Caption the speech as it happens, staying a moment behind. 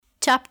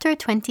Chapter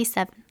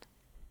 27,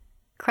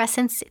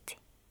 Crescent City,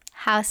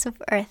 House of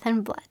Earth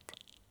and Blood,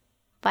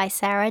 by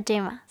Sarah J.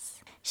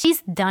 Maas.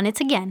 She's done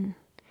it again.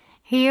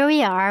 Here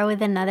we are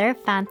with another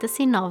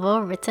fantasy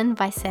novel written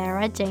by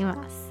Sarah J.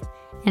 Maas,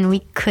 and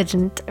we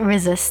couldn't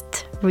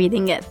resist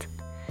reading it.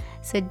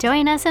 So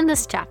join us in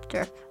this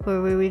chapter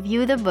where we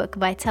review the book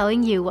by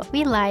telling you what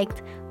we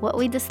liked, what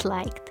we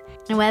disliked,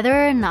 and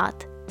whether or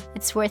not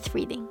it's worth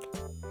reading.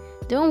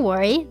 Don't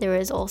worry, there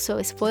is also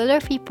a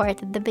spoiler-free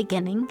part at the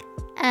beginning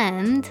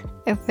and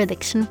a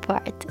prediction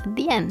part at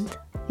the end.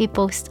 We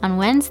post on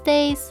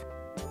Wednesdays.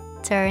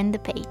 Turn the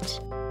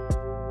page.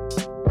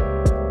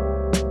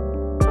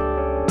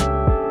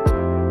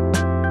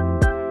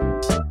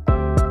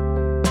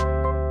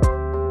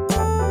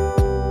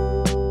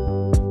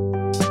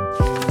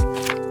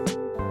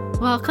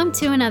 Welcome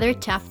to another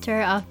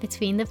chapter of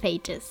Between the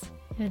Pages.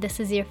 If this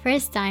is your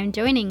first time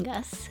joining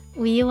us,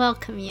 we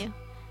welcome you.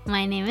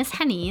 My name is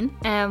Haneen.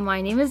 And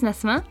my name is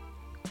Nesma.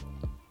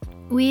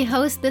 We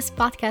host this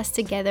podcast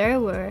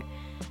together where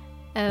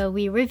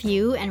we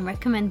review and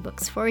recommend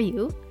books for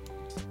you.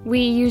 We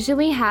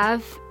usually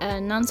have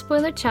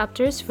non-spoiler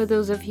chapters for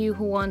those of you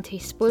who want a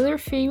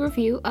spoiler-free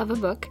review of a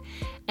book,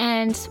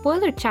 and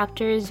spoiler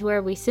chapters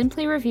where we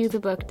simply review the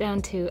book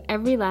down to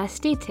every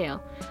last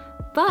detail.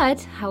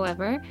 But,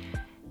 however,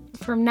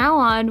 from now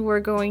on, we're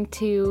going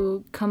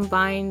to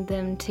combine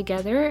them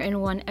together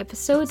in one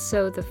episode,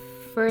 so the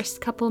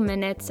first couple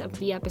minutes of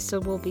the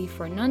episode will be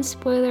for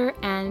non-spoiler,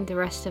 and the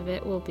rest of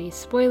it will be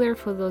spoiler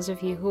for those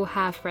of you who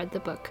have read the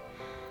book.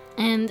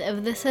 And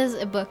if this is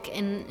a book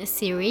in a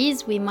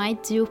series, we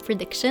might do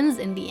predictions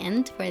in the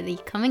end for the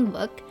coming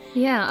book.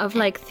 Yeah, of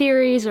like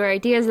theories or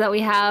ideas that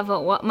we have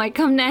of what might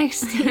come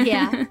next.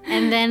 Yeah,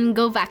 and then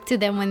go back to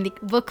them when the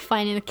book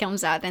finally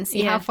comes out and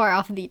see how far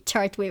off the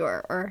chart we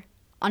were, or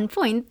on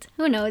point.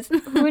 Who knows?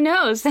 Who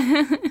knows?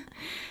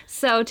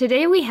 So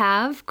today we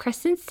have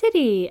Crescent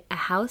City, a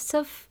house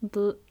of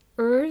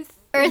earth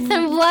and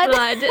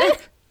blood.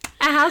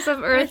 A House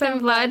of Earth and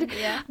Blood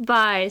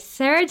by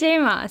Sarah J.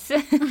 Maas.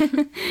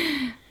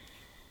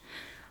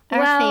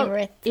 Our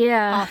favorite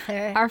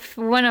author.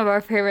 One of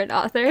our favorite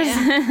authors.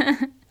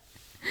 Yeah.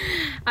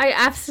 I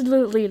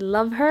absolutely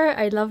love her.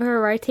 I love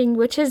her writing,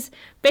 which is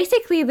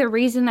basically the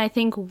reason I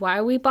think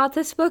why we bought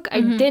this book.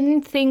 Mm-hmm. I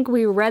didn't think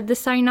we read the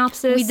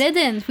synopsis. We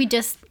didn't. We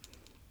just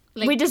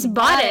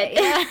bought it.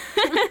 Yeah.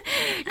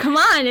 Come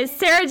on, it's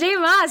Sarah J.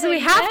 Maas. We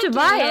have to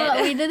buy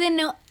it. We didn't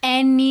know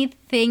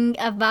anything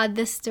about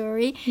the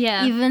story.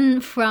 Yeah.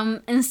 Even from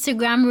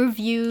Instagram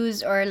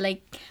reviews, or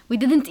we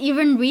didn't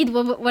even read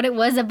what it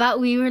was about.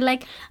 We were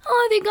like,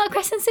 oh, they got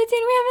Crescent City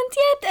and we haven't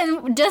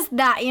yet. And just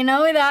that,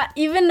 without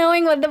even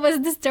knowing what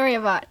was the story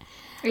about.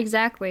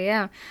 Exactly,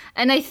 yeah.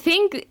 And I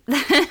think,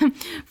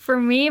 for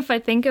me, if I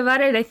think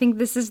about it, I think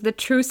this is the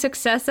true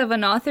success of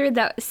an author,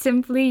 that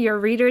simply your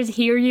readers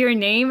hear your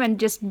name and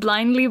just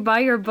blindly buy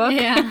your book.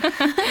 Yeah.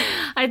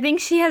 I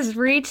think she has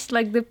reached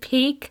the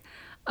peak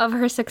of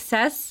her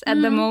success at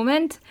the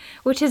moment,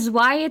 which is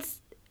why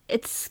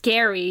it's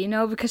scary,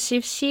 because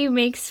if she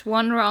makes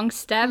one wrong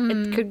step,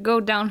 it could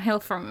go downhill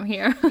from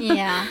here.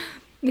 Yeah.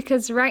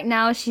 Because right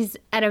now she's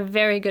at a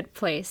very good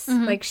place.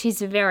 Mm-hmm.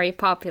 She's very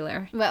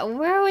popular. But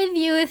we're with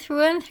you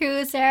through and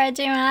through, Sarah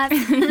J. Maas.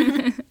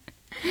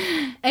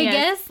 I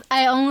guess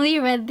I only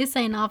read the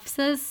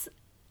synopsis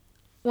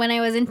when I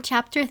was in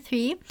chapter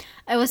 3.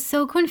 I was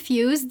so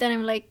confused that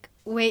I'm like,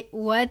 wait,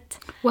 what?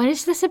 What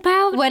is this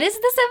about? What is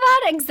this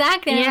about?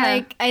 Exactly.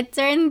 And I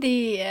turned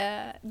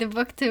the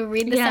book to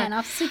read the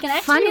synopsis. You can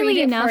actually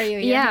read it for you.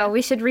 Yeah,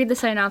 we should read the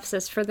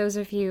synopsis for those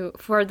of you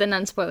for the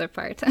non-spoiler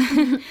part.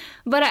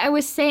 But I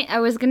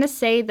was gonna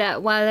say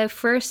that while I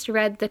first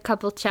read the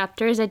couple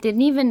chapters, I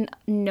didn't even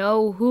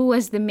know who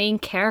was the main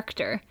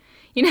character.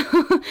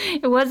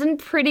 It wasn't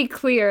pretty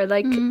clear.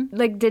 Like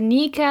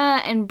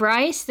Danica and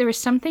Bryce, there was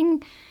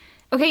something.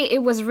 Okay,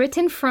 it was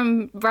written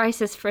from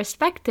Bryce's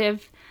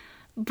perspective,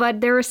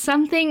 but there was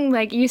something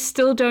you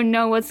still don't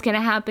know what's going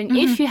to happen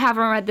if you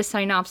haven't read the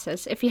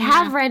synopsis. If you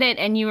have read it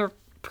and you're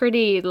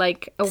pretty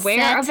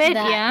aware of it,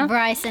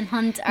 Bryce and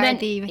Hunt are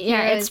the heroes.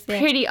 Yeah, it's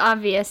pretty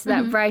obvious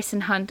that Bryce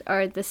and Hunt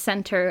are the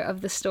center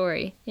of the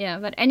story. Yeah,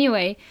 but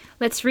anyway,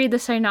 let's read the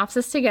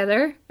synopsis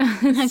together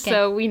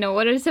so we know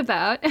what it's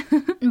about.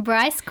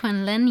 Bryce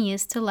Quinlan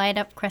used to light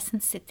up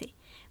Crescent City,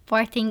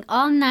 partying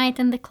all night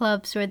in the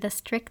clubs where the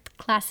strict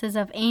classes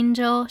of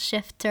angel,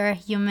 shifter,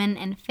 human,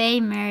 and fae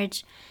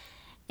merge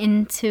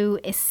into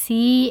a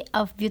sea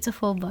of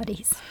beautiful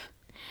bodies.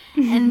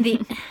 And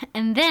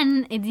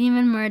then a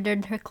demon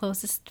murdered her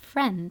closest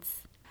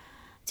friends.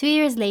 2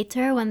 years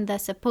later, when the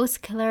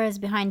supposed killer is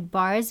behind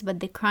bars but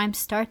the crimes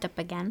start up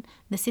again,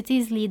 the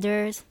city's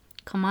leaders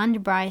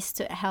command Bryce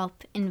to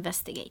help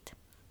investigate.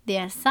 They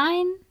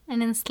assign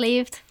an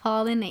enslaved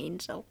fallen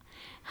angel,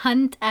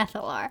 Hunt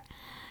Athalar,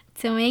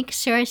 to make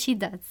sure she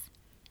does.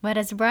 But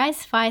as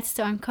Bryce fights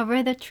to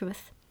uncover the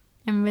truth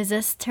and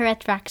resists her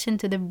attraction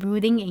to the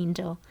brooding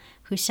angel,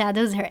 who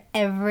shadows her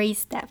every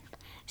step,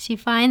 she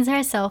finds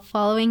herself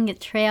following a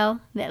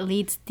trail that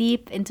leads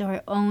deep into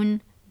her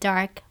own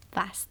dark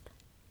past.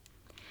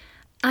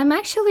 I'm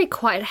actually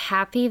quite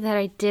happy that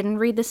I didn't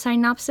read the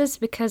synopsis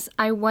because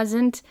I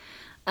wasn't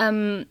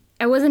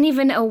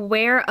even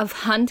aware of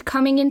Hunt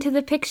coming into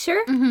the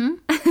picture.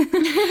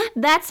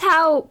 That's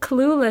how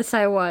clueless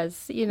I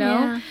was, you know?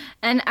 Yeah.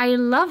 And I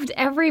loved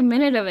every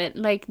minute of it.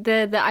 Like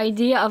the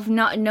idea of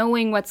not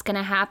knowing what's going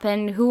to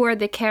happen, who are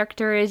the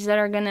characters that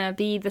are going to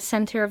be the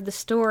center of the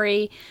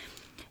story.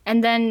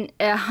 And then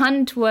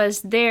Hunt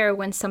was there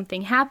when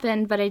something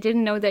happened, but I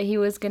didn't know that he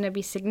was going to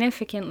be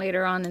significant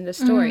later on in the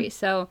story.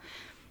 So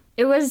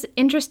it was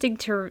interesting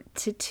to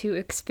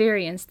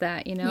experience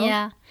that, you know?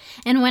 Yeah.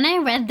 And when I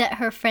read that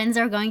her friends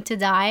are going to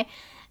die,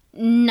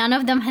 none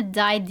of them had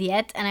died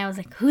yet. And I was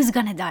like, who's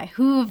going to die?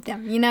 Who of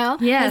them, you know?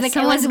 Yeah, I was like,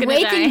 I someone's was gonna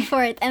waiting die.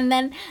 for it. And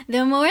then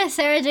the more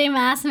Sarah J.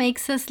 Maas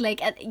makes us like,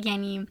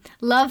 yani,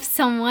 love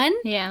someone,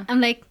 Yeah. I'm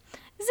like,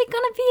 is it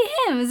gonna be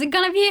him? Is it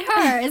gonna be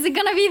her? Is it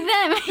gonna be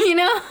them? You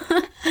know?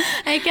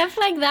 I kept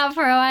like that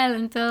for a while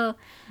until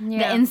the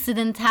Yeah.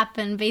 incident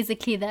happened.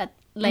 Basically that,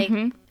 like,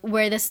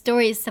 where the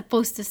story is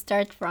supposed to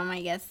start from,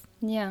 I guess.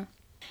 Yeah.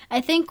 I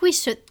think we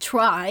should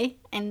try,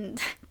 and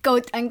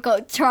quote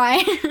unquote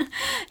try,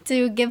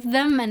 to give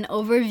them an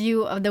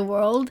overview of the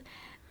world.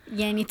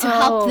 Yani, to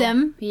help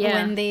them yeah.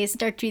 when they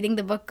start reading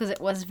the book, because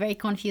it was very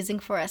confusing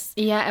for us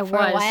Yeah, it for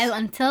was. a while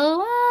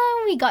until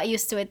we got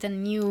used to it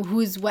and knew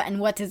who's what and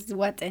what is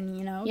what, and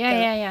you know.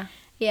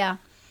 Yeah.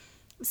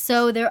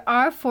 So there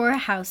are 4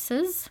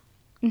 houses.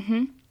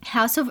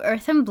 House of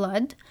Earth and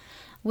Blood,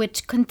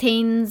 which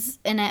contains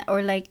in it,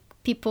 or like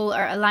people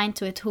are aligned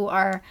to it, who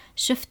are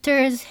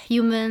shifters,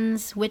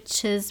 humans,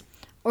 witches,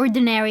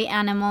 ordinary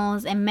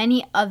animals, and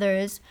many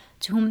others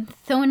to whom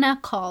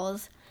Thona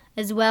calls,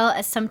 as well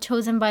as some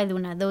chosen by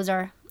Luna. Those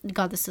are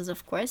goddesses,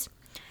 of course.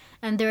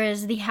 And there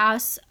is the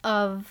House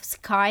of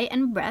Sky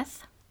and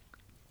Breath.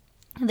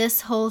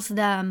 This holds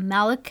the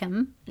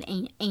Malachim,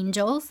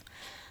 angels,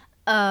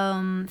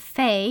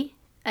 Fae,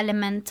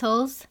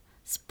 elementals,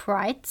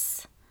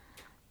 sprites,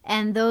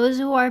 and those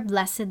who are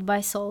blessed by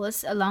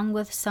Solus, along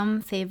with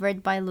some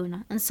favored by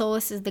Luna. And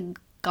Solus is the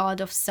god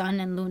of sun,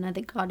 and Luna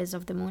the goddess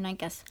of the moon, I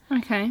guess.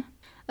 Okay.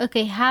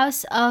 Okay,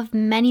 House of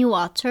Many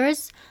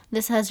Waters.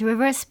 This has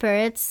river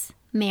spirits,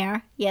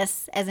 mare,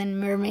 yes, as in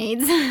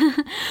mermaids,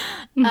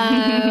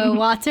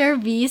 water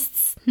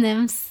beasts,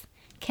 nymphs,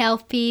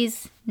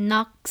 kelpies,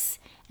 nox,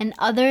 and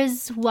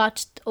others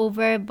watched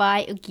over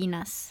by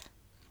Uginas.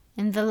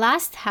 And the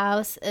last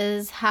house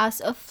is House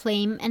of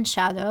Flame and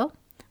Shadow.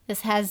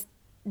 This has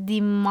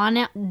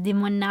Demonaki,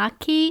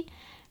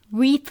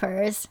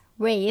 Reapers,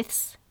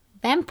 Wraiths,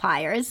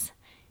 Vampires,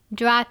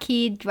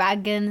 Draki,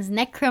 dragons,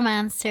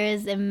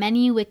 necromancers, and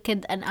many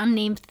wicked and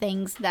unnamed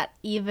things that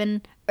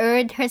even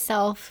Erd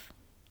herself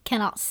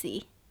cannot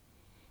see.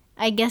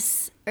 I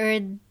guess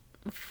Erd,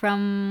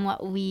 from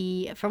what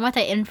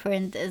I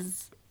inferred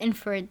is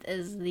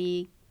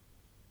the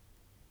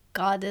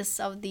goddess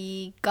of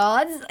the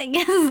gods, I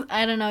guess.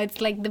 I don't know,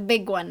 it's like the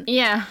big one.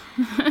 Yeah.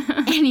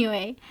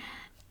 Anyway,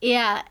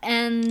 yeah,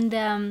 and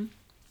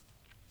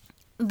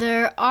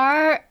there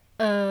are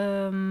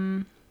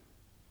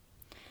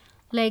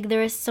like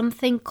there is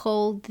something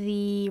called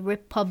the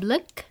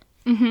Republic.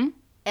 It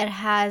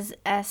has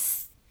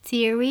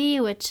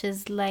Asteri, which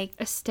is like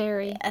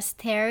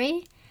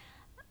Asteri.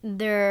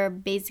 They're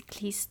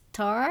basically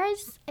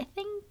stars, I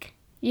think.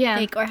 Yeah.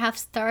 Like, or have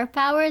star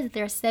powers.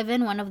 There are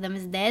 7. One of them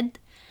is dead.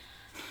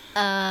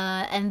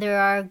 And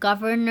there are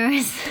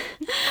governors.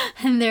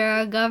 And there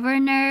are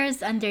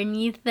governors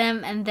underneath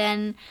them. And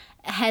then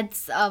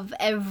heads of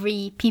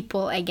every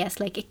people, I guess.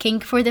 Like a king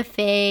for the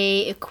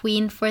Fae, a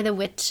queen for the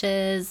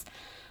witches,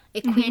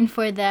 a queen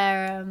for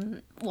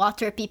the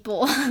water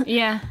people.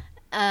 Yeah.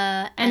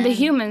 And the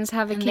humans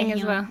have a king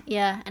as well.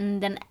 Yeah,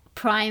 and then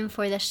prime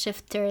for the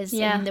shifters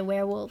and the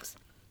werewolves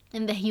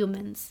and the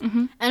humans.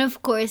 And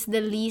of course,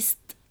 the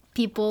least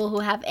people who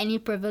have any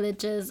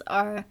privileges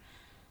are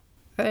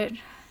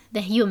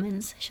the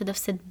humans. I should have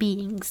said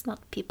beings, not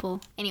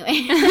people.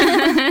 Anyway.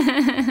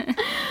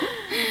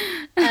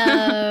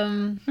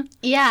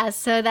 Yeah,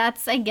 so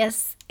that's, I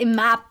guess, a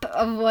map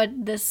of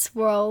what this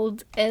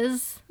world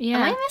is. Yeah.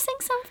 Am I missing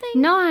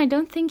something? No, I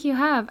don't think you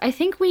have. I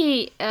think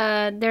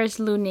there's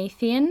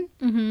Lunathian,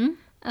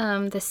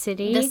 the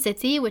city. The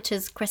city, which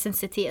is Crescent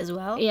City as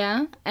well.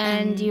 Yeah,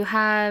 and you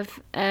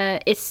have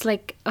it's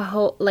like a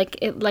whole like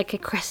a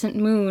crescent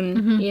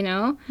moon, you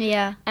know.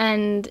 Yeah.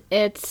 And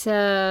it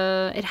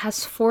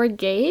has 4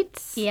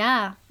 gates.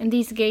 Yeah. And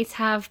these gates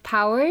have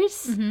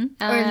powers.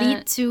 Or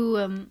lead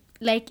to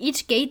like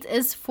each gate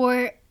is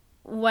for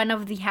one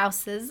of the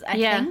houses, I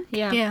think.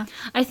 Yeah.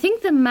 I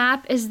think the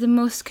map is the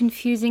most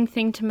confusing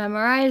thing to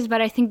memorize,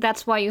 but I think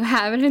that's why you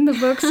have it in the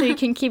book, so you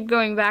can keep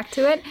going back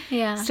to it.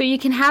 Yeah. So you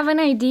can have an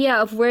idea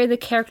of where the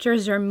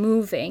characters are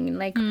moving.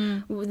 Like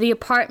the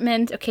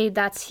apartment, okay,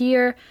 that's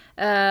here.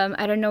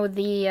 I don't know,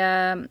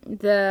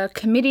 the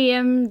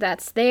comitium,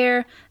 that's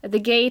there. The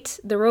gate,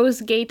 the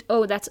rose gate,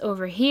 oh, that's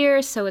over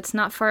here, so it's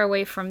not far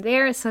away from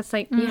there. So it's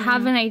like you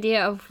have an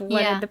idea of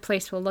what the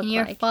place will look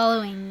You're like.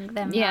 following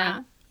them. Yeah.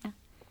 around.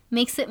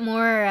 makes it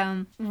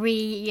more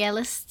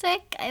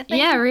realistic, I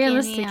think. Yeah,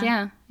 realistic,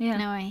 yeah. In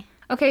a way.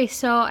 Okay,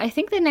 so I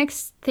think the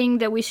next thing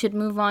that we should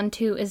move on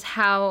to is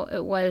how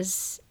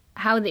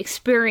the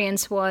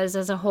experience was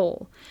as a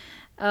whole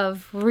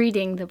of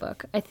reading the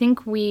book. I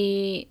think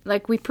we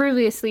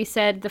previously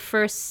said,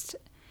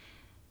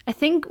 I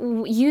think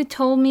you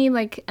told me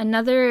like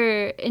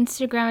another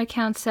Instagram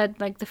account said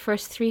like the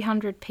first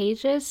 300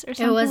 pages or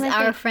something. It was like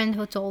our that. friend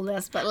who told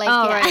us, but like,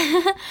 Oh, yeah.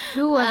 right.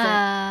 Who was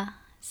it?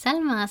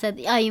 Selma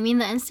said, oh, you mean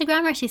the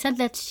Instagrammer? She said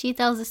that she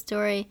tells a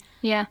story.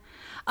 Yeah.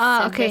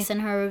 Said Okay. this in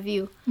her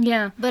review.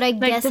 Yeah. But I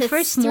guess the it's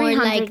first more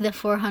 300 like the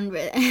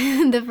 400.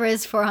 The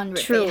first 400.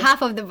 True.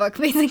 Half of the book,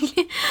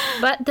 basically.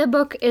 But the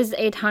book is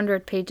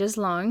 800 pages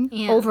long,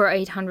 Yeah. over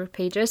 800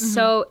 pages.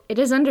 So it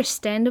is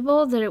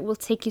understandable that it will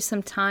take you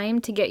some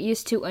time to get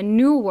used to a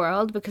new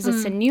world because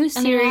it's a new And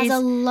it series. has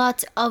a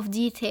lot of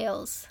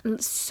details.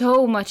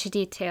 So much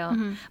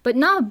detail, but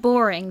not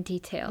boring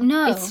detail.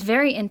 No. It's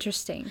very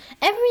interesting.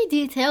 Every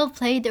detail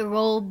played a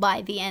role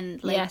by the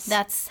end. Like, Yes.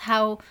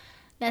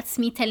 that's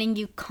me telling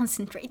you,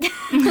 concentrate.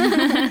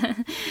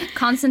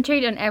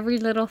 Concentrate on every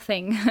little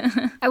thing.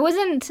 I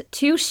wasn't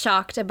too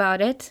shocked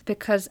about it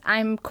because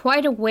I'm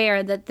quite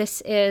aware that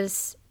this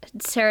is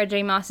Sarah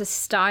J. Maas's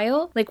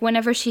style. Like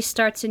whenever she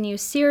starts a new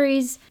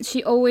series,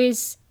 she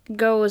always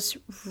goes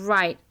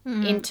right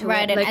into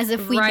right, it. and as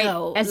if we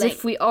know, As like,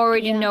 if we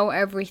already yeah. know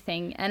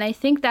everything. And I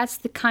think that's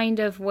the kind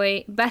of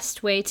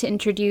best way to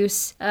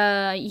introduce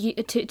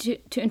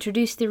to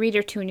introduce the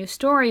reader to a new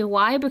story.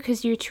 Why?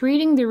 Because you're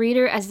treating the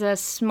reader as a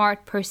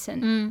smart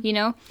person, you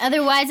know?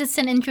 Otherwise, it's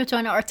an intro to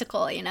an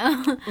article, you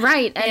know?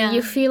 Right, and Yeah.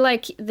 you feel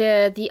like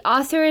the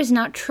author is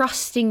not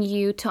trusting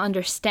you to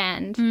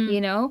understand, you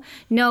know?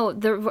 No,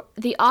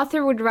 the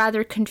author would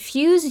rather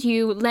confuse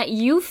you, let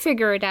you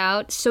figure it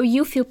out, so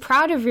you feel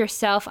proud of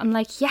yourself. I'm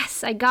like,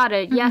 yes, I got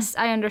it. Yes,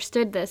 I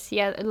understood this.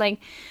 Yeah, like,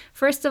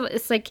 first of all,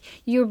 it's like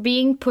you're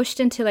being pushed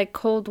into, like,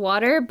 cold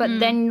water, but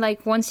then,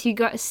 like, once you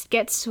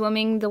get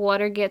swimming, the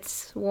water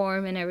gets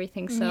warm and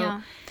everything, so...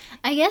 Yeah.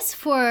 I guess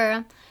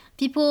for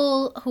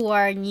people who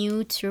are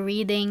new to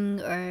reading,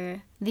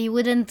 or they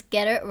wouldn't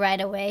get it right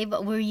away,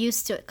 but we're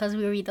used to it because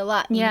we read a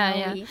lot. you know,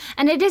 Yeah.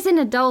 And it is an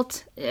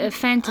adult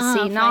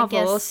fantasy I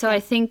novel, guess, so I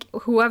think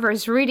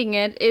whoever's reading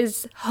it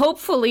is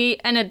hopefully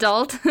an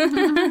adult.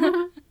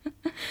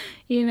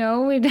 You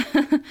know,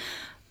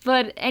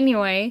 but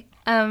anyway,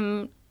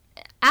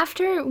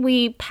 after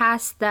we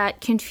pass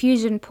that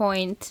confusion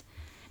point,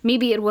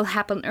 maybe it will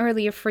happen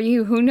earlier for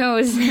you, who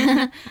knows?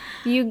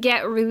 You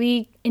get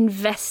really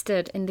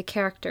invested in the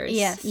characters.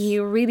 Yes.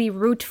 You really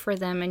root for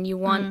them and you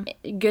want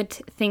good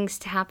things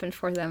to happen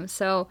for them.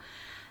 So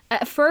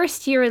at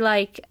first you're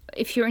like,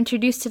 if you're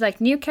introduced to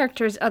like new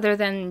characters other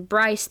than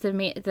Bryce,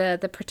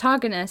 the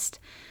protagonist,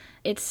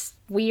 it's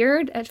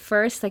weird at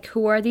first, like,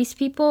 who are these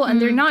people? And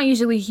they're not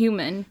usually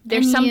human. They're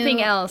And something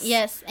you- else.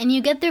 Yes, and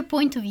you get their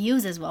point of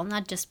views as well,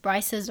 not just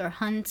Bryce's or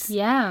Hunt's.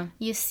 Yeah.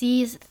 You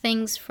see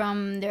things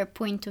from their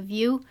point of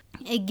view.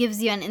 It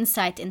gives you an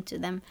insight into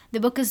them. The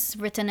book is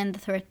written in the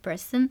third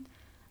person.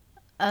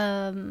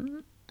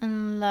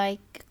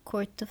 Unlike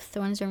Court of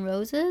Thorns and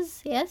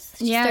Roses, yes?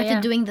 She Yeah, started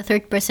yeah. doing the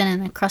third person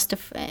in a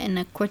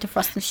Court of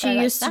Frost and She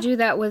Starlight. used to do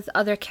that with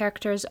other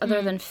characters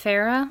other than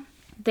Farah.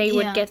 They Yeah.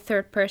 would get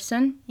third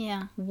person.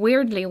 Yeah.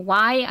 Weirdly,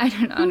 why? I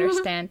don't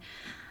understand.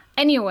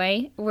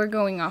 Anyway, we're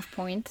going off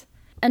point.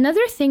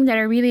 Another thing that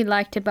I really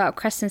liked about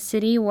Crescent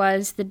City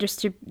was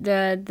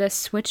the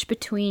switch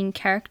between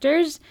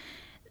characters,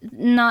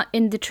 not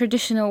in the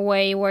traditional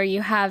way where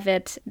you have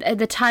it,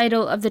 the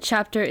title of the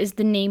chapter is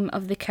the name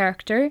of the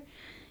character.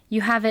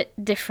 You have it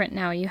different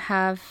now.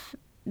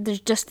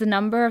 There's just the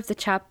number of the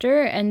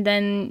chapter, and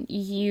then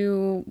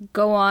you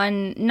go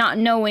on not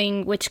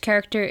knowing which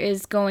character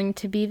is going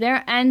to be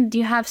there, and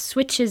you have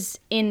switches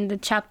in the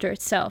chapter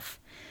itself.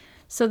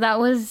 So that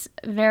was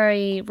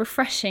very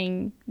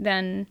refreshing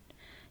than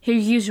her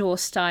usual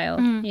style,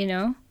 you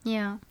know?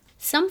 Yeah.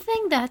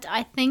 Something that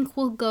I think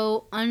will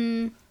go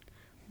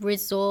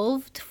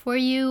unresolved for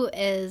you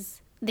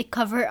is the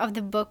cover of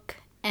the book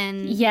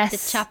and Yes. the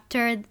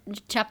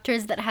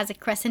chapters that has a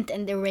crescent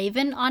and the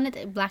raven on it,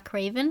 a black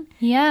raven.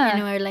 Yeah.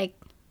 And we're like,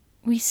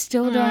 We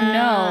still don't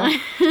know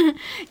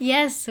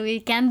yes, we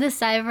can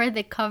decipher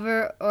the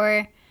cover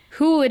or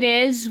who it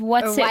is,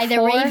 what's why it the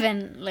for.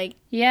 raven. Like,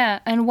 Yeah,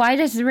 and why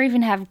does the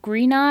raven have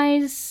green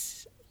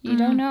eyes? You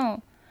don't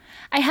know.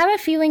 I have a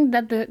feeling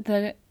that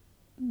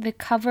the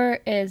cover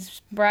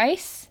is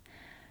Bryce,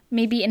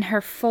 maybe in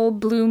her full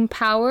bloom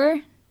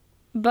power,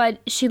 but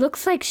she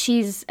looks like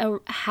she's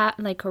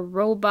like a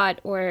robot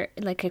or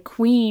like a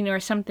queen or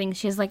something.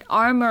 She has like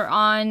armor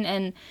on,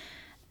 and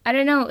I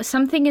don't know,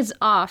 something is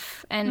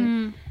off,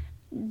 and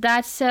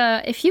that's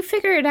if you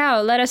figure it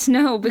out, let us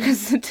know,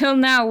 because until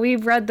now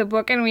we've read the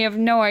book and we have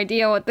no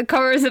idea what the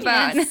cover is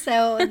about. yes,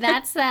 so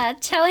that's a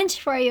challenge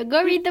for you.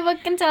 Go read the book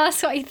and tell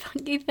us what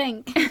you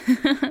think.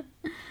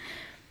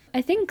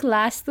 I think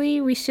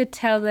lastly, we should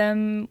tell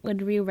them,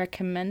 would we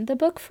recommend the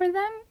book for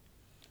them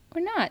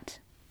or not?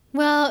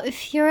 Well,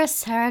 if you're a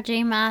Sarah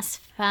J. Maas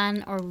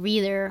fan or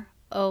reader,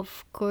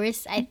 of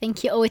course, I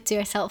think you owe it to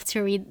yourself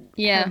to read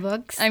her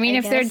books. I mean,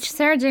 if they're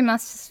Sarah J.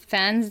 Maas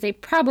fans, they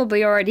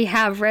probably already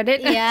have read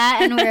it.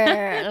 Yeah, and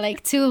we're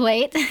like too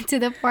late to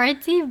the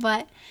party.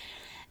 But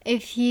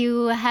if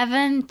you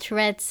haven't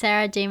read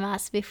Sarah J.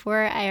 Maas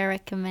before, I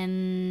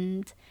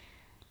recommend,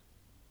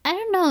 I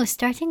don't know,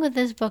 starting with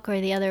this book or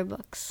the other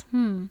books.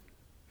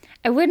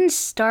 I wouldn't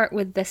start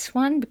with this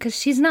one because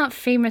she's not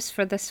famous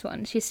for this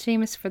one. She's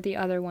famous for the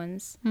other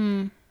ones.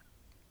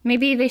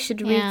 Maybe they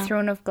should read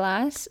Throne of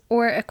Glass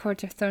or A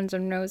Court of Thorns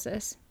and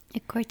Roses. A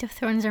Court of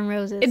Thorns and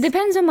Roses. It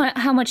depends on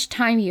how much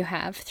time you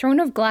have. Throne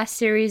of Glass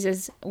series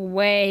is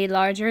way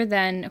larger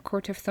than A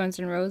Court of Thorns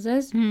and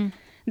Roses.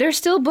 There's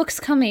still books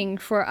coming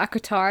for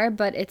ACOTAR,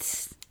 but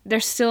they're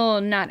still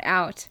not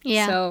out.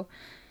 Yeah. So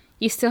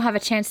you still have a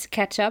chance to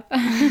catch up.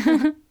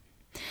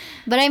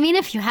 But I mean,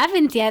 if you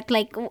haven't yet,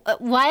 like,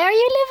 why are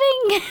you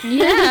living?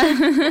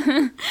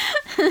 Yeah.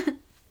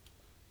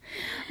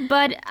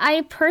 But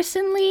I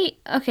personally,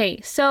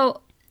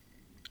 so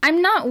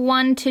I'm not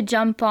one to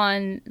jump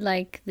on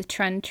like the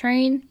trend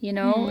train, you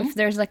know, if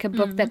there's like a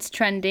book that's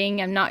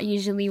trending, I'm not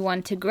usually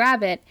one to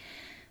grab it.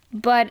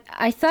 But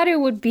I thought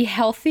it would be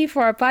healthy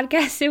for our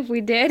podcast if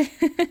we did.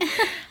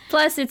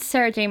 Plus, it's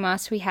Sarah J.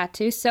 Maas, we had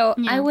to. So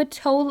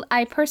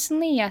I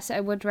personally, yes, I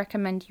would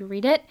recommend you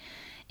read it.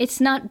 It's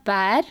not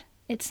bad.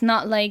 It's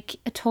not like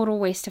a total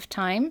waste of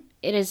time.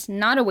 It is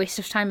not a waste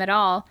of time at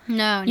all.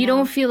 No, You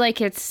don't feel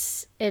like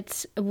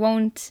it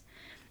won't...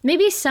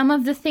 Maybe some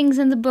of the things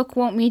in the book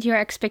won't meet your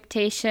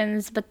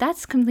expectations, but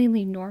that's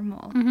completely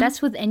normal.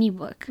 That's with any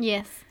book.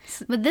 Yes.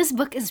 But this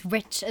book is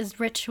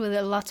rich with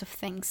a lot of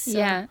things. So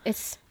yeah,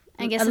 it's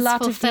I guess a it's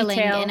lot fulfilling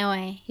of detail. in a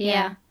way.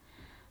 Yeah.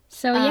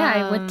 So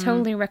I would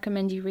totally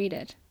recommend you read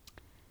it.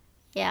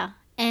 Yeah.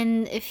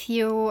 And if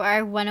you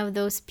are one of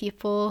those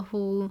people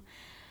who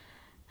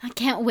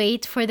can't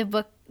wait for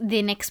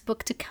the next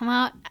book to come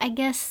out, I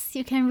guess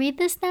you can read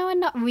this now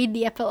and not read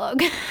the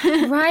epilogue.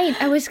 Right.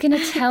 I was going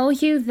to tell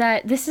you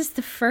that this is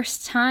the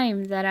first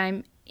time that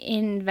I'm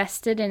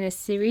invested in a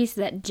series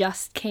that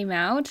just came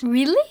out.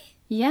 Really?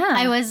 Yeah.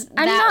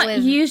 I'm not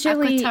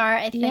usually ACOTAR,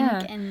 I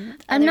think,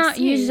 and I'm not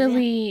series,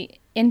 usually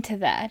into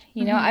that.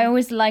 You know, I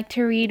always like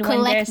to read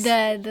when there's...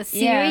 Collect the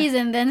series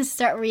and then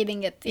start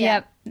reading it. Yeah.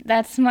 Yep,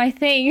 that's my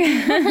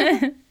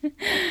thing.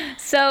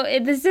 So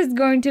this is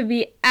going to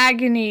be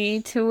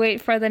agony to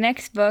wait for the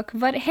next book.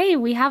 But hey,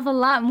 we have a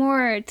lot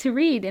more to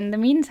read in the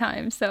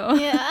meantime, so...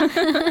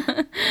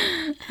 Yeah.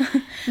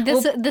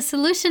 The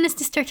solution is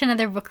to start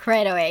another book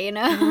right away, you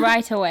know?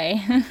 Right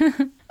away.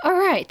 All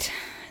right,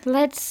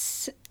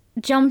 let's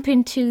jump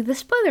into the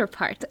spoiler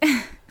part.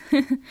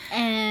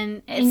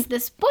 And it's the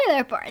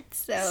spoiler part,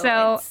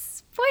 so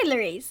it's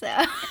spoilery, so...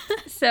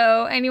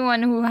 So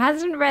anyone who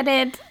hasn't read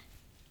it,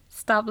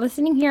 stop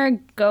listening here,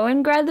 go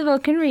and grab the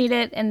book and read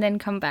it, and then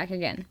come back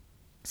again.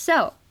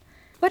 So,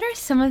 what are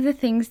some of the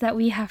things that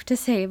we have to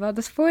say about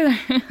the spoiler?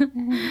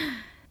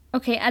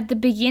 Okay, at the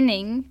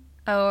beginning,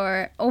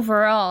 or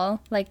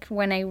overall, like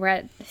when I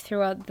read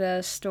throughout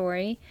the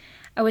story,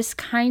 I was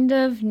kind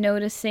of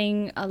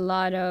noticing a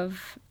lot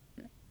of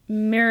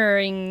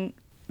mirroring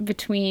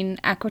between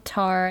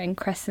ACOTAR and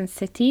Crescent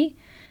City.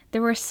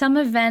 There were some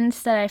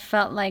events that I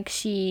felt like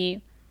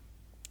she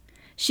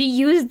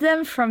used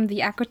them from the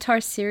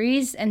ACOTAR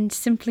series and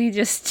simply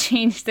just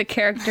changed the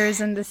characters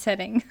and the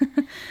setting.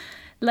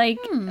 Like,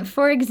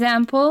 for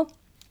example,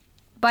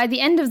 by the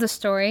end of the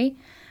story,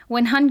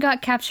 when Hun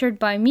got captured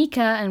by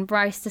Mika and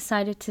Bryce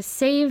decided to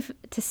save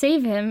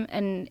him,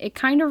 and it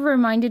kind of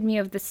reminded me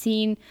of the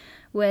scene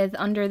with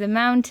Under the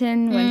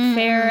Mountain when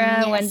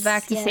Farah went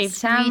back to save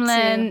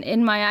Tamlin.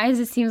 In my eyes,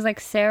 it seems like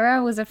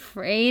Sarah was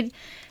afraid.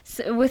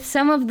 So with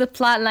some of the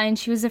plot lines,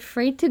 she was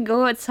afraid to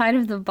go outside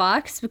of the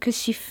box because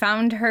she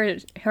found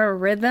her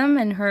rhythm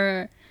and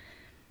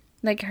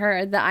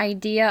the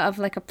idea of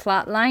like a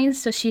plot line,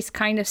 so she's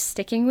kind of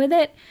sticking with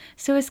it.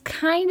 So I was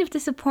kind of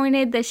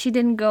disappointed that she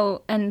didn't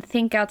go and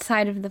think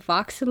outside of the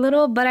box a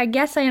little, but I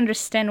guess I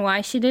understand why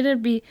she did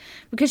it,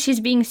 because she's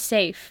being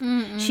safe.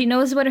 She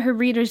knows what her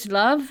readers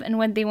love and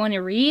what they want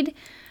to read.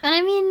 And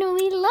I mean,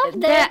 we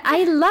loved it.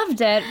 I loved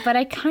it, but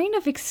I kind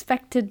of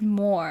expected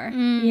more,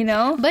 you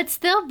know? But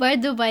still,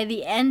 Bardo, by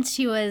the end,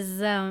 she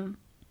was...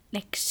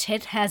 like,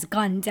 shit has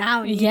gone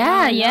down.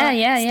 Yeah.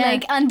 It's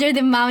like Under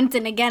the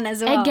Mountain again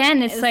as well.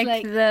 Again, it's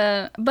like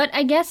but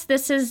I guess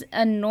this is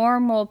a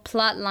normal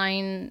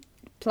plotline,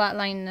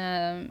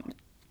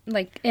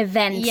 like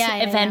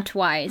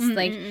event-wise.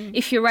 Like,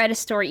 if you write a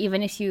story,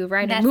 even if you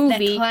write a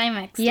movie... the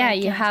climax.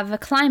 You have a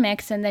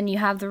climax, and then you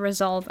have the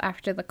resolve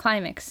after the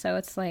climax. So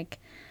it's like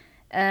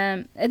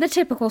the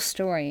typical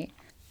story.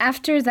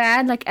 After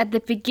that, like at the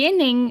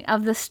beginning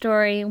of the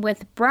story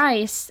with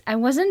Bryce, I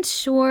wasn't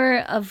sure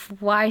of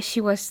why she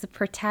was the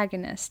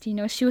protagonist. You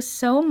know, she was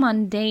so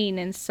mundane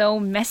and so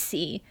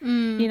messy.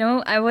 You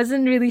know, I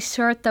wasn't really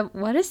sure that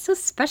what is so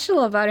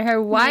special about her?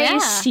 Why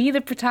is she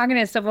the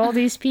protagonist of all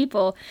these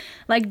people?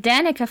 Like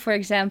Danica, for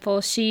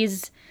example,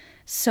 she's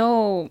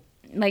so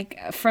like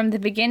from the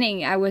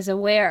beginning I was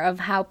aware of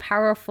how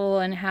powerful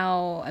and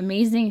how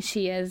amazing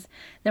she is,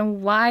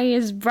 then why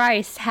is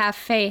Bryce half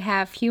fae,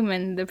 half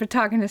human, the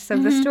protagonist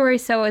of the story?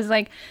 So I was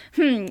like,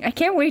 I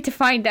can't wait to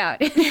find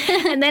out.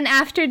 And then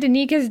after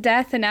Danika's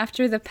death and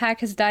after the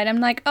pack has died, I'm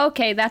like,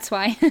 okay, that's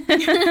why.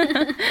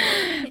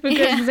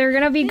 Because they're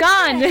gonna be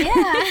gone.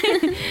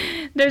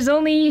 There's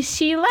only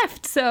she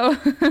left, so.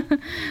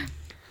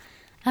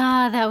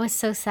 That was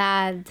so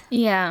sad.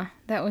 Yeah,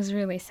 that was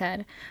really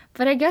sad.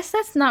 But I guess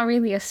that's not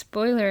really a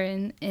spoiler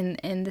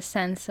in the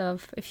sense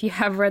of if you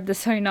have read the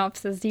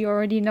synopsis, you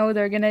already know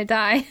they're gonna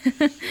die.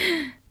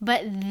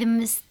 But the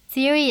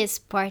mysterious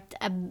part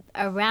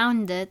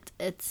around it,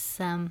 it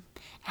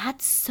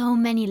had so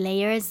many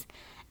layers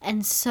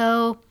and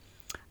so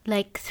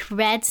like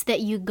threads that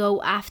you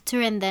go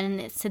after, and then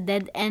it's a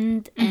dead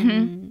end,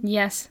 and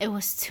yes, it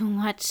was too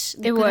much.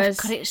 It was.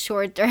 Cut it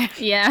shorter.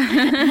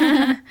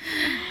 Yeah.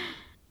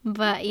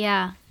 But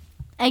yeah,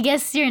 I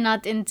guess you're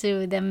not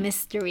into the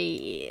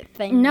mystery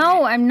thing.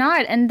 No, I'm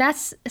not. And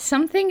that's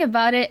something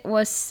about it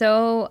was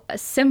so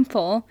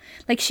simple.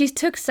 Like she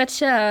took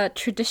such a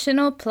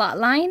traditional plot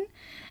line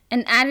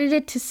and added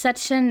it to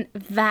such a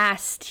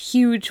vast,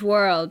 huge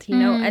world, you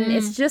know? And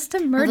it's just a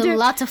murder. With a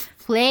lot of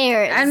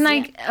players. I'm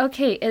like,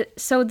 okay,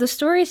 so the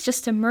story is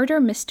just a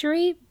murder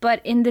mystery, but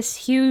in this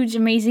huge,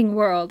 amazing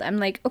world. I'm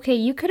like, okay,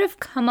 you could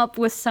have come up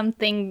with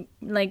something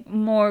like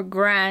more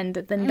grand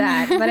than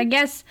that. But I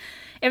guess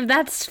if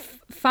that's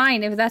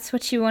fine, if that's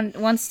what she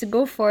wants to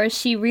go for,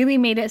 she really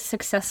made it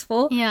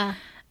successful. Yeah.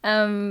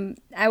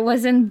 I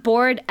wasn't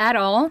bored at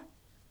all.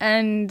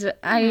 And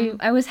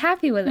I was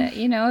happy with it,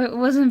 you know, it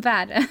wasn't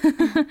bad.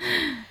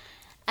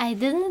 I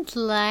didn't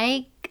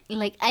like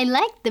I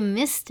liked the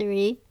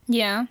mystery.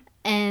 Yeah.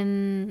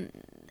 And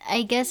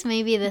I guess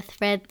maybe the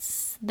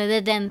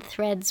dead end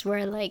threads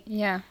were like,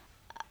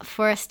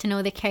 for us to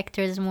know the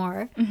characters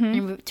more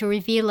and to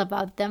reveal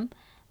about them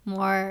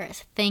more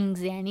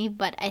things, yani.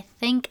 But I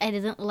think I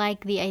didn't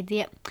like the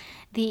idea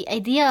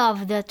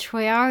of the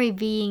Troyari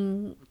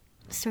being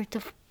sort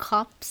of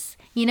cops.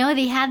 You know,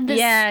 they had this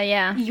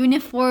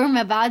uniform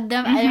about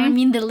them. I don't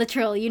mean the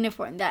literal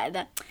uniform.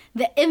 The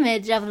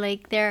image of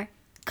like they're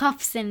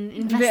cops and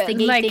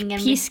investigating, like and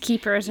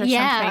peacekeepers or something.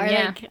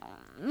 Like,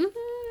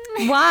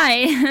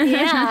 why?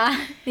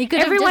 They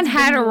could Everyone have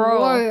just had been a role.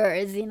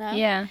 warriors, you know.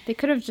 Yeah, they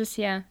could have just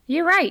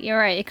You're right.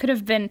 It could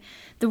have been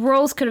the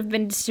roles could have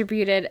been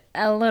distributed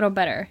a little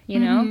better.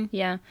 You know.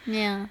 Yeah.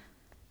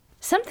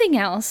 Something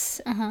else.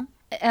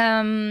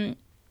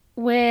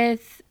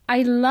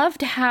 I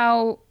loved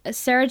how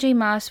Sarah J.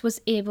 Maas was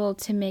able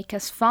to make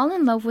us fall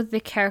in love with the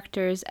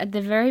characters at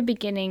the very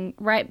beginning,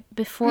 right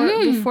before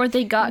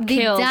they got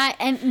killed.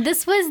 And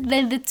this was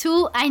the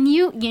tool I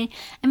knew.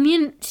 I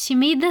mean, she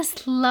made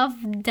us love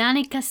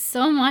Danica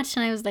so much,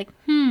 and I was like,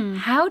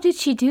 How did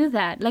she do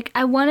that? Like,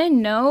 I want to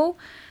know.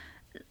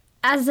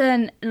 As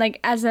a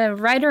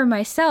writer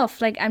myself,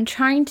 like I'm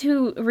trying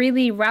to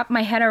really wrap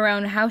my head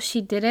around how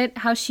she did it,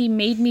 how she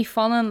made me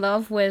fall in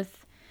love with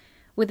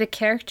a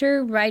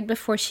character right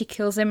before she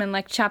kills him in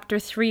like chapter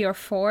 3 or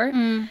 4.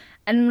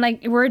 And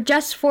like we're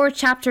just 4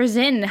 chapters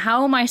in.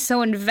 How am I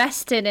so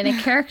invested in a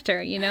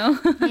character, you know?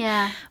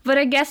 Yeah. But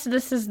I guess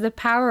this is the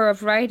power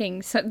of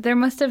writing. So there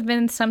must have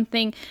been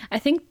something. I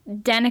think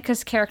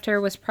Danica's character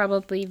was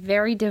probably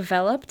very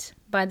developed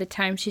by the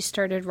time she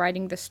started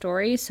writing the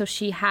story. So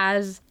she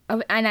has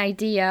an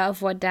idea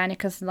of what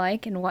Danica's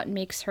like and what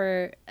makes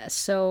her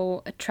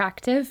so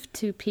attractive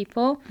to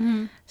people.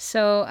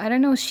 So I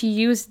don't know, she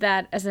used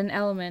that as an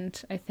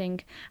element, I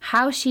think.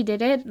 How she did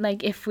it,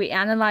 like if we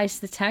analyze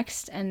the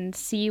text and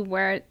see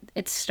where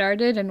it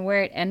started and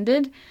where it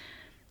ended,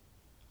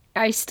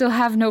 I still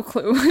have no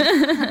clue.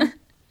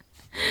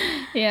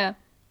 Yeah.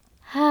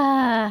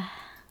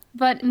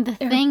 But the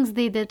things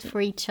they did for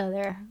each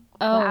other.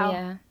 Oh, wow.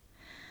 Yeah.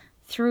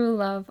 Through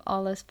love,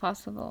 all is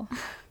possible.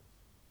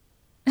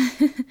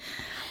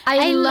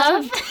 I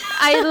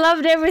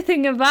loved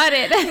everything about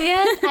it.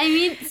 Yes, I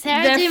mean,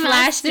 Sarah J. The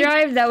flash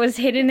drive that was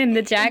hidden in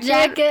the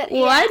jacket.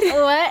 What?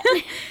 Yeah, what?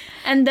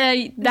 And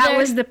that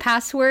was the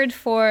password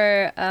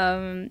for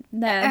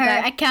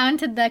her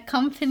account at the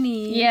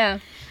company. Yeah.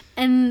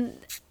 And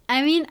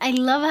I mean, I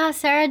love how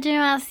Sarah J.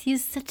 Maas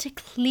used such a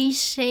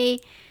cliche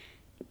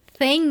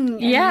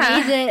thing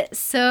and made it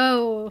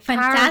so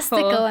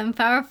fantastical and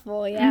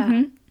powerful.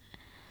 Yeah.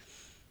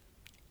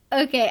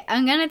 Okay,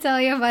 I'm gonna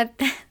tell you about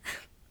the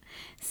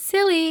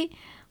silly,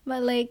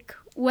 but like,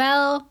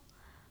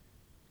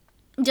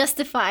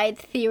 justified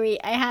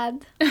theory I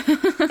had.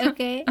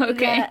 Okay?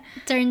 Okay. That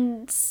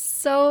turned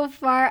so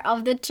far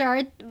off the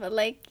chart, but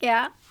like,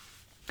 yeah.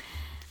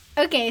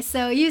 Okay,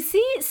 so you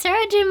see,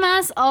 Sarah J.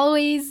 Maas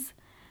always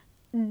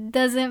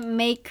doesn't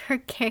make her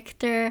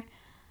character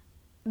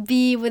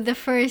be with the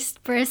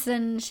first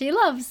person she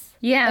loves.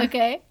 Yeah.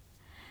 Okay?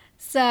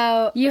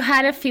 So you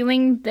had a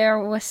feeling there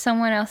was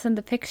someone else in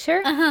the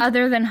picture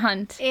other than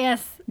Hunt.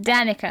 Yes.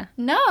 Danica.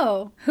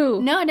 No.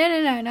 Who? No,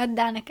 not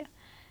Danica.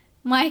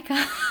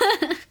 Micah.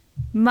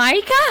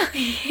 Micah?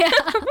 Yeah.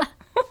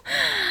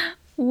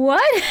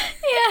 What?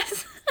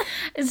 Yes.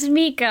 It's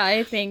Mika,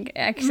 I think,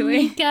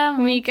 actually.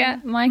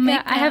 Mika.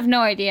 I have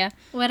no idea.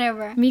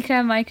 Whatever.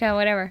 Mika,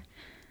 whatever.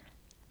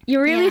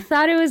 You really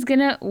thought it was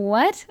gonna...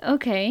 What?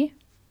 Okay.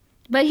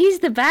 But he's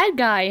the bad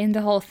guy in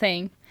the whole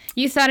thing.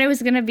 You thought it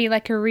was gonna be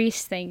like a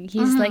Reese thing.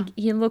 He's like,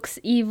 he looks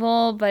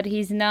evil, but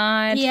he's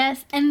not.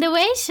 Yes, and the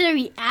way she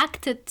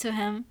reacted to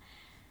him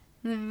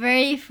the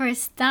very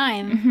first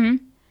time,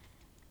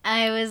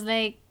 I was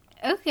like,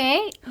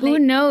 okay. Who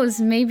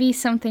knows? Maybe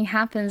something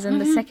happens in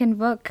the second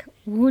book.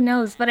 Who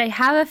knows? But I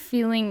have a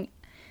feeling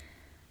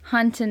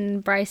Hunt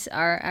and Bryce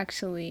are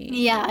actually...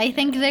 Yeah, I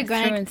think they're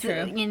going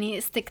through.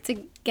 to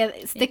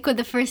stick with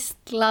the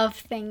first love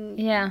thing.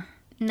 Yeah.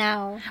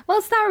 Now. Well,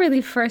 it's not really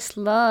first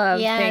love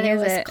thing, there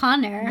is was it?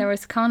 Connor. There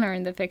was Connor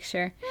in the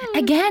picture.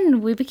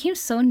 Again, we became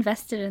so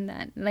invested in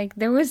that. Like,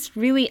 there was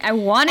really... I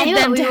wanted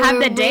them to have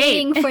the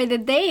date. Waiting for the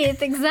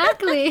date,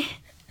 exactly.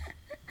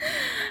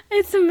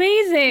 It's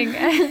amazing.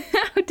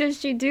 How does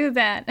she do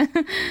that?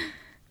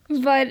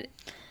 But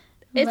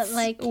it's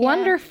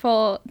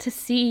wonderful to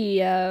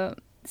see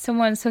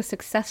someone so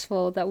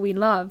successful that we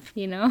love,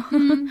 you know?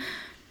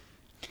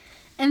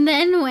 And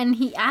then when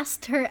he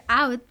asked her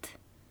out...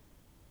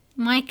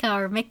 Mika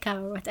or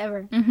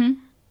whatever.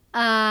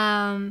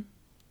 And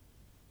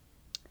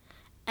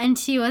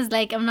she was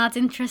like, I'm not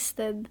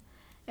interested.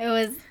 I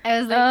was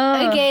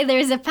like, okay,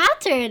 there's a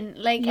pattern.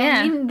 Like,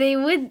 I mean, they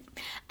would...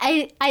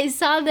 I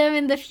saw them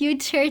in the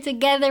future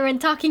together and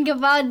talking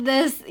about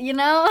this, you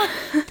know?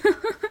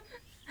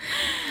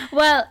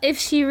 Well, if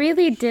she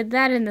really did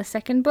that in the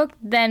second book,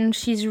 then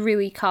she's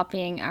really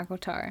copying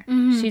ACOTAR.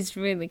 She's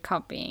really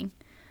copying.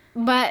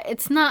 But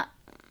it's not...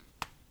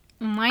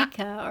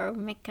 Mika or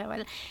Mika.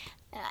 Well,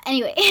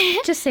 anyway.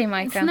 Just say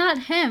Mika. It's not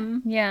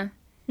him. Yeah.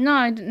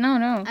 No.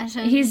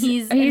 He's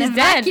in a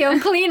dead. Vacuum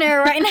cleaner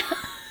right now.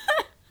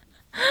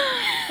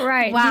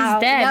 Right, wow,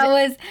 he's dead. That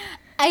was...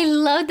 I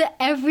loved that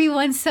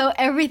everyone saw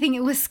everything.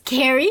 It was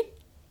scary.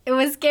 It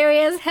was scary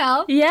as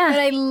hell. Yeah. But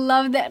I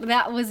loved that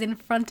that was in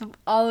front of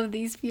all of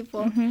these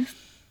people.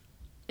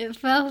 It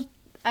felt...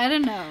 I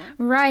don't know.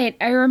 Right.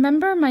 I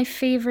remember my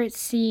favorite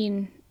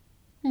scene...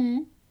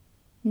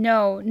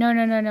 No.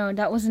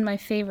 That wasn't my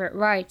favorite.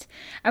 Right.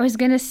 I was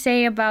going to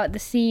say about the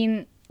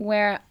scene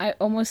where I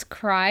almost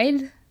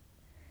cried.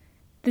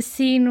 The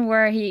scene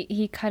where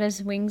he cut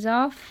his wings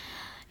off.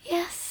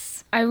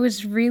 Yes. I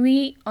was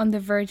really on the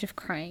verge of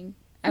crying.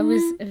 I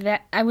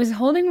was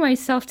holding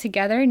myself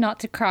together not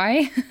to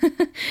cry.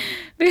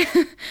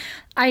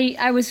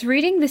 I was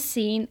reading the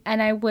scene and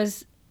I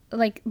was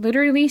like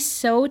literally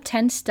so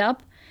tensed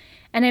up.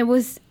 And I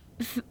was...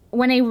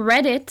 When I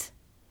read it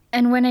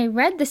and when I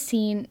read the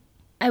scene...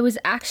 I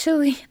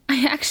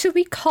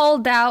actually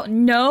called out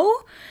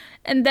no,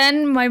 and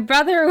then my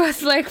brother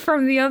was like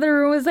from the other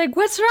room was like,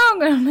 "What's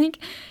wrong?" And I'm like,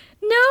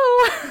 "No."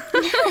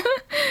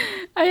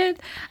 I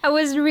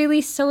was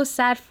really so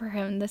sad for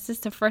him. This is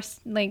the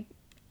first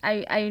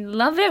I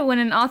love it when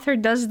an author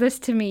does this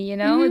to me, you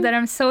know, that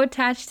I'm so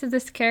attached to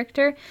this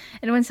character,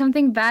 and when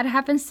something bad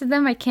happens to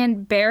them, I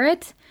can't bear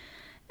it,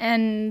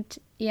 and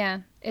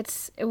yeah,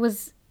 it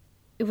was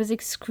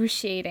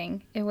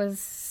excruciating. It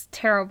was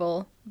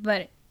terrible,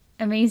 but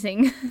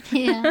amazing.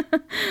 Yeah.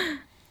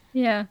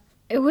 Yeah.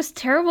 It was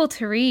terrible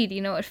to read, you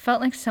know. It felt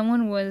like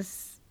someone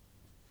was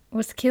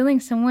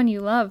killing someone you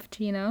loved,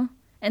 you know.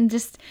 And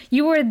just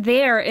you were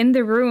there in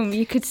the room.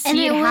 You could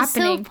see it happening. And it was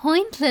so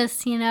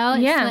pointless, you know.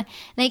 Yeah. It's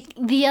like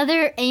the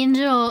other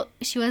angel,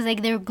 she was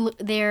like they'll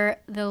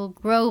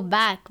grow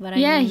back, but I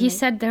mean, he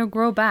said they'll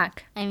grow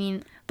back. I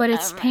mean, but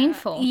it's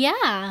painful.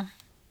 Yeah.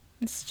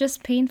 It's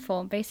just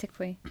painful,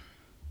 basically.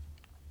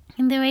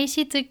 And the way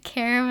she took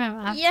care of him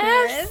after.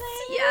 Yes.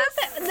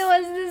 That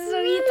was the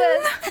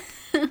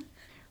sweetest.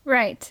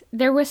 Right.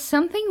 There was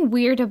something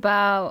weird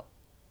about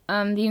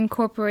the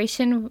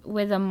incorporation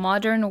with a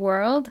modern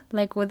world,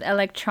 like with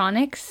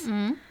electronics.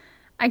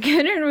 I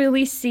couldn't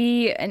really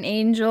see an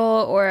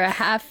angel or a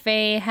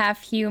half-fae,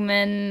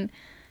 half-human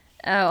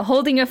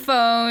holding a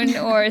phone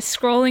or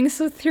scrolling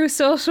through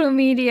social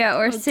media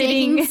or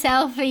sitting... taking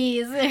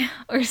selfies.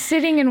 Or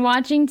sitting and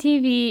watching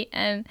TV.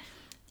 And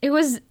it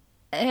was...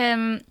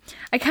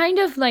 I kind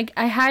of like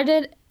I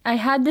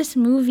had this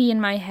movie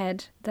in my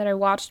head that I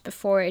watched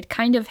before. It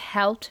kind of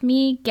helped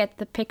me get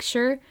the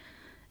picture.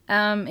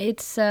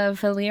 It's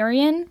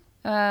Valerian,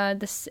 with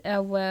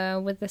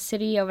the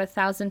City of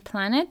 1,000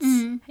 Planets.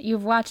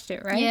 You've watched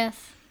it, right?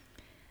 Yes.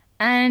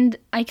 And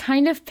I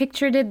kind of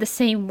pictured it the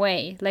same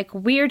way, like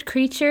weird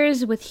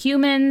creatures with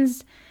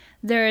humans.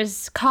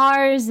 There's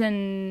cars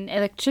and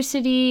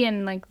electricity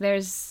and like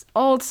there's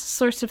all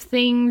sorts of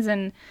things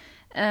and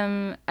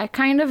I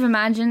kind of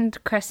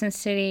imagined Crescent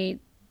City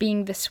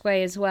being this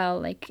way as well,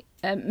 like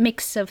a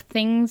mix of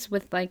things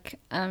with like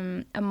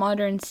a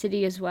modern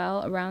city as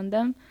well around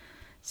them.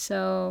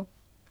 So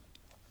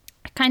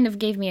it kind of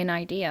gave me an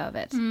idea of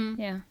it.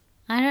 Yeah.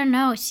 I don't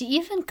know. She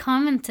even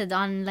commented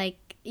on like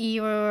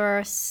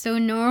you're so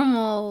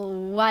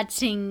normal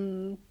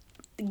watching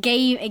a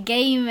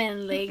game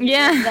and like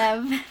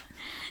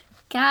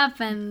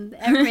cap and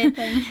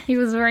everything. He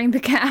was wearing the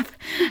cap.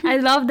 I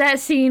love that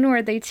scene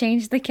where they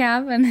changed the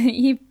cap and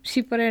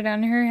she put it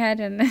on her head,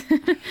 and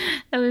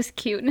that was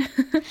cute.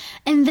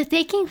 And the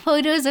taking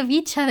photos of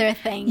each other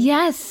thing.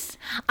 Yes,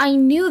 I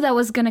knew that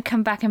was gonna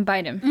come back and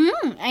bite him.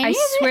 I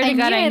swear to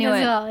God, I knew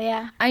it. Well,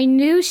 yeah. I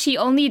knew she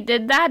only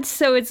did that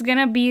so it's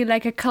gonna be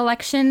like a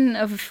collection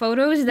of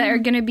photos that are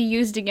gonna be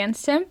used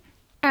against him.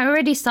 I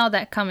already saw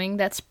that coming.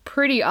 That's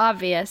pretty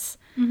obvious.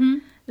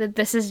 That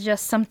this is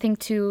just something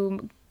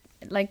to,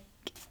 like,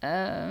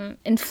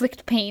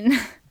 inflict pain.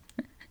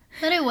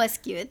 But it was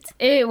cute.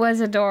 It was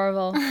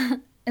adorable.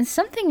 And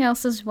something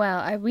else as well.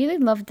 I really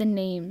love the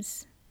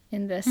names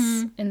in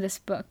this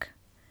book.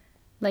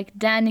 Like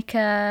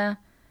Danica,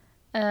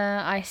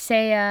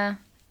 Isaiah,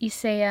 I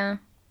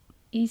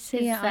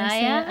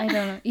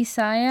don't know.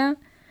 Isaiah.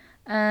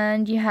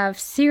 And you have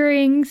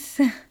Syrinx.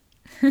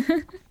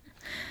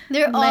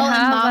 They're all a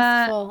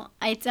mouthful,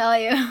 I tell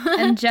you.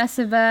 And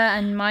Jessica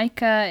and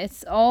Micah.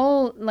 It's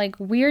all like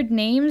weird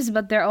names,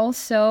 but they're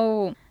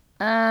also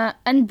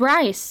and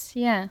Bryce,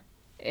 yeah.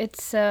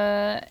 It's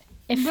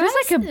it feels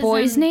like a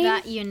boy's name.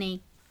 That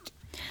unique.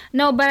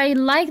 No, but I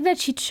like that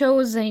she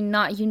chose a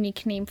not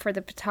unique name for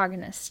the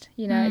protagonist.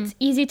 You know, it's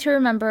easy to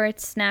remember,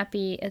 it's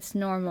snappy, it's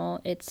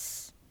normal,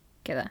 it's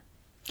كده.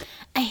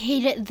 I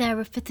hated the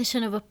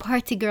repetition of a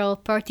party girl,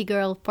 party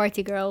girl,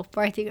 party girl,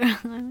 party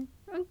girl.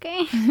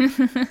 Okay.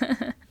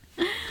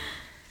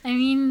 I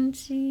mean,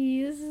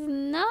 she's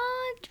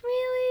not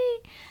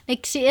really...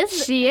 Like, she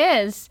is. She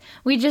is.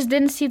 We just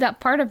didn't see that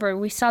part of her.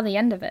 We saw the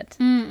end of it.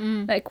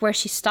 Mm-mm. Like, where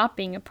she stopped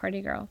being a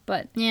party girl.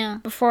 But yeah.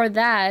 Before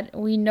that,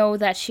 we know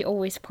that she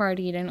always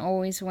partied and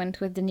always went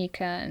with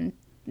Danica and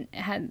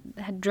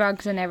had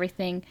drugs and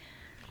everything.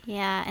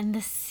 Yeah, and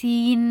the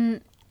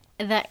scene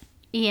that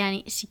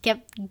she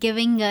kept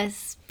giving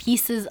us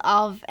pieces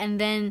of, and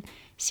then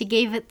she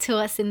gave it to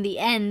us in the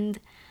end.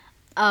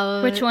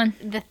 Which one?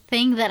 The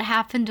thing that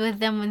happened with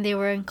them when they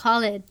were in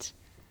college.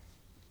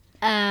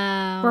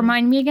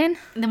 Remind me again?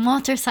 The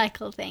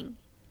motorcycle thing.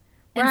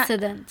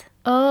 Incident.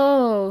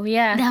 Oh,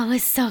 yeah. That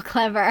was so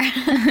clever.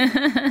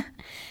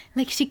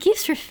 Like, she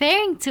keeps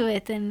referring to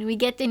it, and we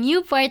get a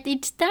new part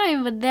each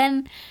time, but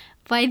then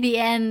by the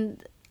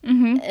end,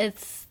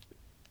 it's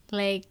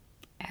like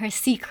her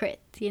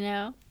secret, you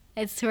know?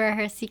 It's where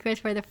her secret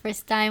for the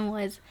first time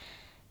was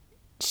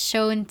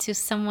shown to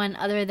someone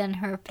other than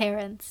her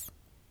parents.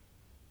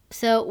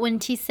 So when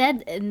she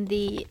said in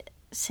the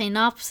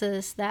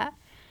synopsis that,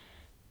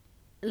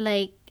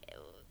 like,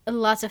 a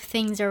lot of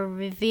things are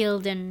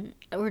revealed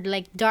or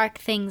like dark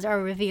things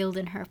are revealed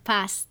in her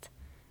past,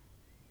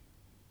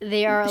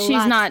 they are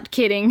She's not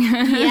kidding.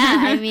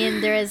 Yeah, I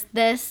mean, there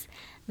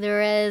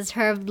is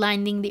her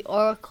blinding the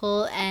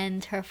oracle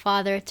and her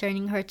father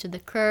turning her to the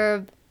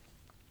curb.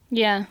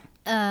 Yeah.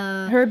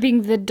 Her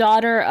being the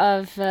daughter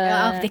of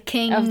the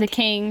king. Of the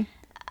king.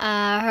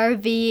 Her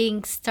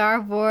being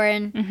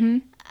starborn. Mm-hmm.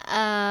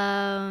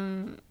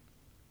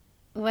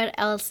 What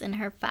else in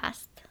her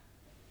past?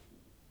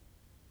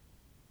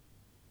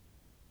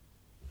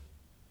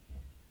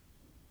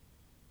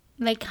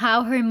 Like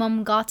how her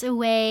mom got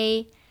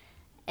away,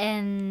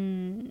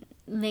 and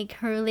like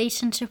her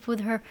relationship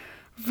with her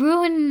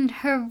ruined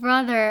her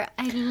brother.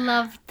 I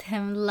loved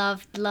him,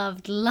 loved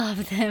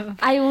him.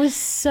 I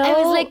was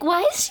like,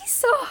 why is she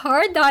so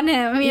hard on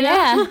him? You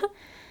know?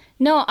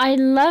 No, I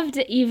loved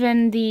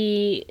even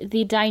the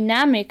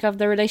dynamic of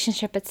the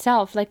relationship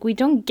itself. Like, we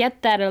don't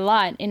get that a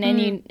lot in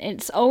any...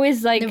 It's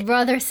always like... The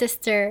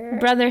brother-sister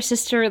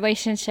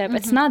relationship.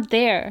 It's not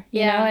there,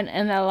 you know,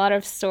 in a lot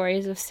of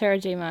stories of Sarah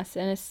J. Maas.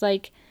 And it's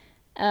like...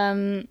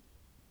 it's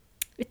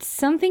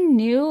something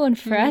new and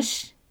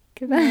fresh.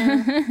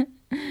 Yeah.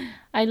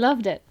 I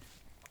loved it.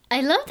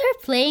 I loved her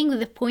playing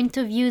with the point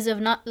of views of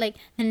not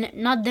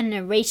the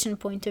narration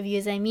point of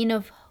views. I mean,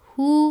 of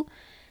who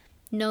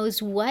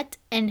knows what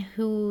and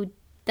who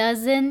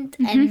doesn't,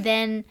 and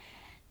then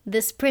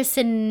this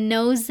person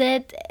knows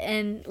it,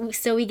 and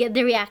so we get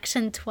the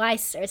reaction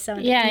twice or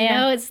something. You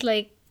know, it's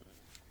like,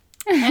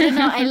 I don't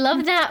know. I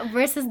love that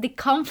versus the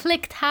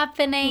conflict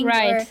happening.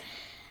 Right.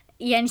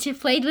 And she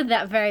played with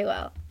that very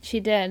well. She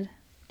did.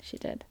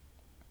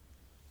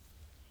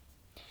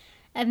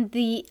 And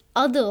the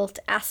adult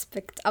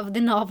aspect of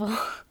the novel.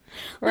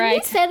 When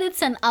Right. they said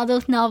it's an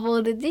adult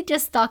novel, did they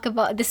just talk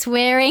about the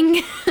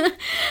swearing?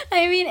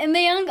 I mean, in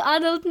the young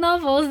adult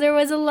novels, there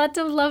was a lot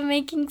of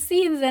lovemaking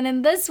scenes, and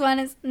in this one,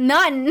 it's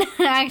none,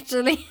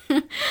 actually.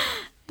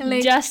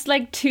 Like, just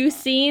like 2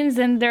 scenes,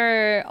 and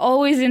they're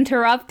always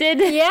interrupted.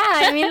 yeah,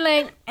 I mean,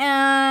 like,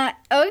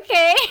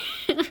 okay.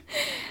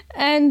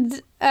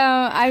 And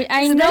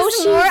I know Is this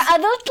she's more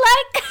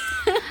adult-like?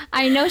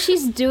 I know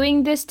she's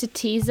doing this to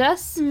tease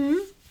us.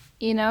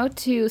 You know,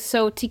 to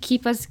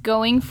keep us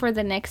going for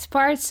the next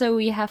part, so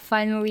we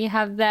finally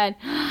have that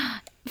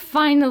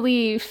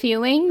finally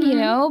feeling, you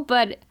know,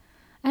 but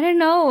I don't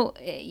know.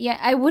 Yeah,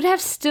 I would have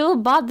still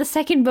bought the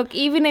second book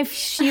even if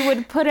she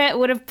would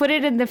have put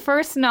it in the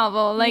first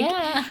novel. Like,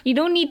 you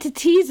don't need to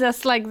tease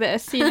us like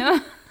this, you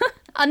know?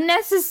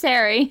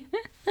 Unnecessary.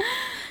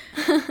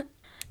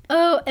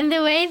 Oh, and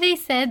the way they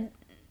said,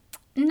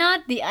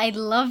 not the "I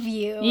love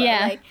you."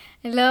 Yeah. Like,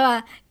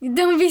 Loa,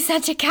 don't be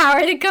such a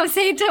coward and come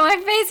say it to my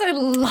face. I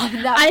love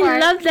that part. I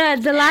love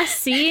that the last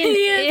scene.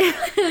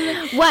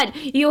 Yes. What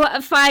you?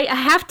 If I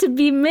have to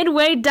be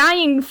midway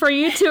dying for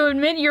you to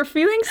admit your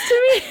feelings to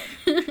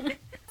me?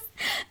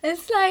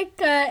 It's like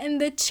in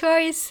the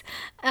choice,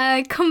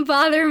 come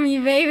bother me,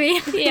 baby.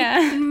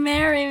 Yeah.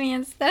 Marry me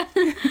and stuff.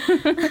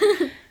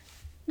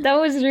 That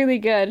was really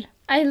good.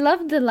 I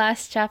loved the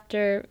last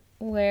chapter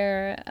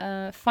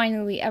where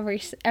finally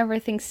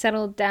everything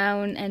settled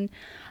down and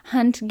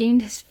Hunt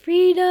gained his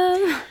freedom.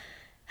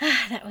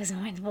 That was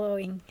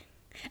mind-blowing.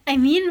 I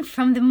mean,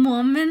 from the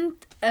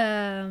moment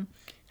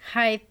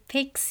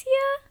Hypaxia,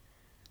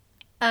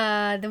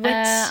 the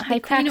witch, the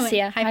queen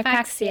witch,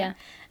 Hypaxia.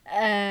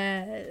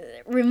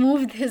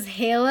 removed his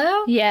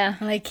halo, Yeah.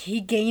 like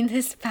he gained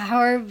his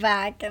power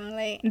back, and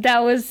like That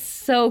was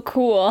so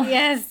cool.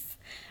 yes.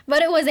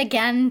 But it was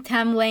again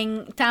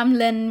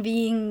Tamlin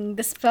being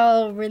the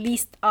spell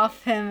released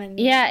off him, and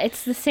Yeah,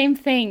 it's the same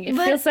thing. It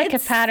But feels like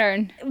a it's-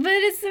 pattern. but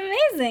it's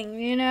amazing,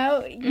 you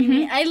know.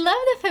 I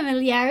love the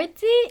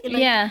familiarity, like,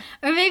 Yeah.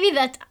 or maybe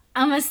that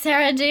I'm a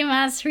Sarah J.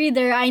 Maas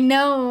reader. I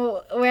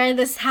know where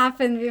this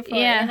happened before.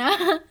 Yeah. You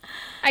know?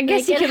 I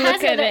guess Like, you can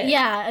look has at it.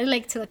 Yeah, I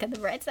like to look at the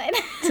bright side.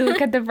 To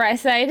look at the bright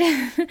side.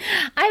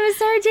 I'm a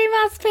Sarah J.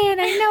 Maas fan.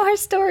 I know her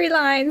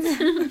storylines.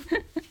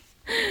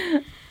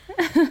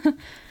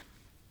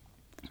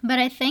 But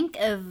I think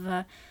if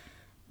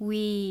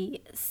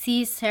we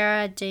see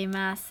Sarah J.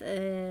 Maas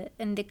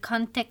in the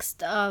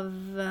context of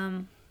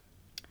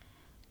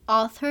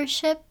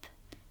authorship,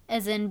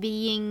 as in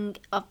being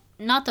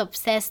not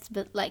obsessed,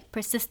 but like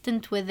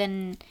persistent with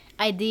an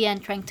idea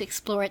and trying to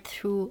explore it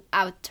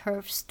throughout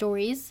her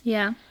stories,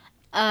 Yeah.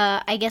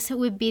 I guess it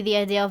would be the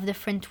idea of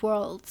different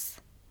worlds,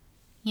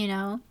 you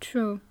know?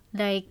 True.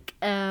 Like,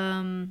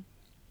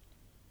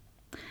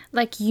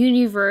 Like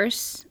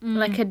universe,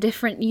 like a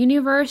different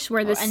universe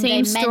where the and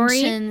same story.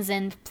 dimensions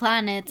and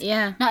planets.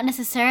 Yeah. Not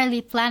necessarily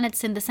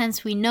planets in the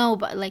sense we know,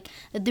 but like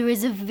that there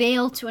is a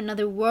veil to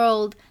another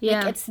world. Yeah.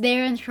 Like it's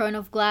there in Throne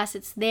of Glass.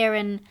 It's there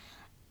in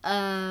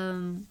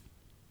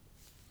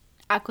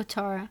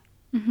Akotar.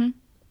 Mm-hmm.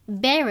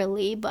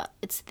 Barely, but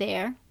it's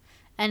there,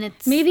 and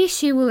it's Maybe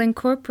she will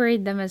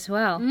incorporate them as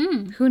well.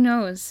 Who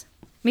knows?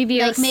 Maybe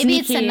like a maybe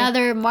it's sneaky-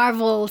 another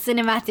Marvel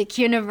Cinematic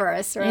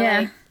Universe, or Yeah.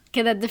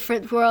 like that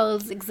different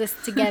worlds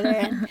exist together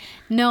and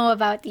know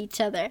about each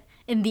other.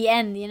 In the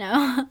end, you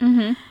know.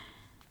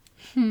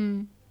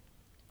 Mhm.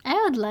 I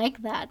would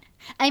like that.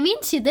 I mean,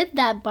 she did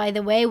that, by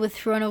the way, with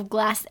Throne of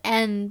Glass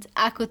and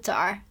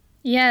Akotar.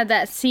 Yeah,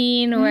 that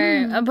scene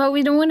where. But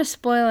we don't want to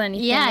spoil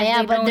anything. Yeah, if yeah,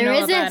 they but don't there know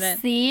is about a it.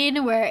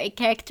 scene where a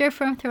character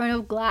from Throne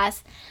of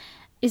Glass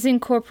Is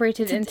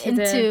incorporated into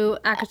the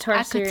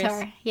Akatar series.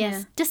 Yes,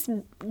 Yeah. just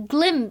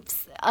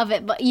glimpse of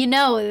it, but you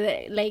know,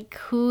 like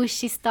who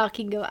she's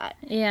talking about.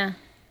 Yeah.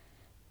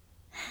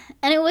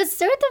 And it was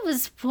sort of a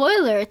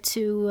spoiler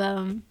to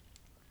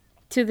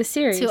To the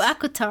series.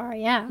 Akotar,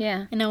 yeah,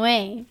 Yeah. in a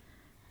way.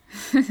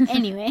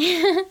 Anyway,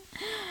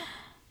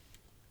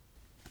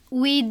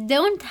 we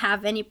don't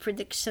have any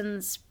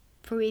predictions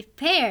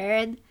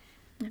prepared,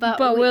 but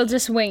But we'll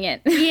just wing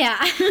it. yeah.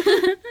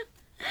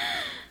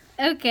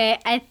 Okay,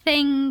 I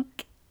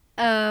think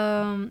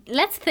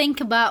let's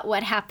think about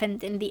what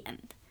happened in the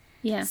end.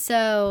 Yeah.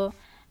 So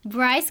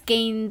Bryce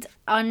gained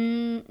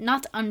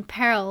not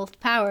unparalleled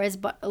powers,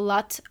 but a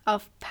lot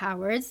of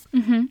powers.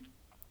 Mm-hmm.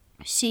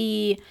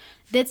 She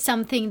did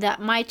something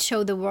that might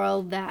show the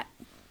world that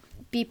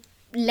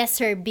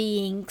lesser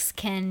beings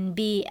can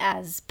be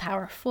as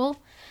powerful,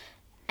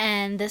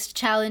 and this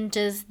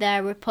challenges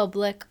the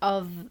Republic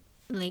of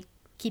like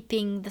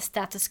keeping the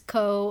status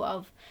quo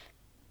of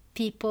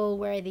people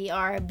where they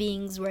are,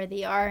 beings where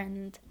they are,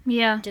 and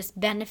Yeah. just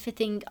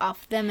benefiting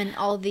off them and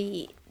all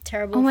the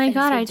terrible Oh my things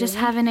god, they're I just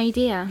doing. have an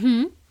idea.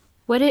 Hmm?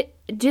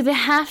 Do the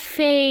half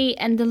fae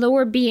and the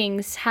lower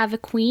beings have a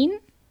queen?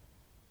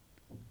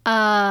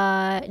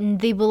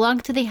 They belong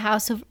to the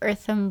House of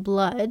Earth and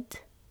Blood.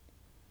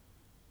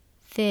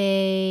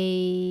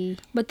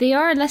 But they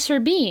are lesser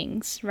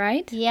beings,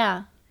 right?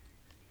 Yeah,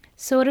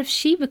 So what if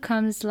she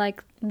becomes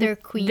like their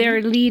queen. their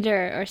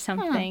leader or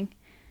something?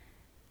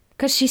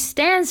 Because she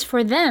stands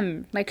for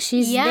them. Like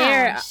she's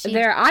Yeah, she-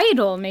 their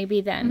idol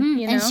maybe then.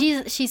 You know? And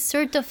she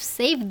sort of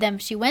saved them.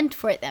 She went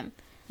for them.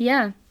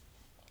 Yeah.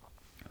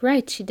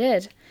 Right, she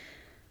did.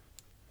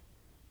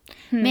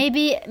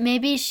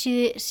 Maybe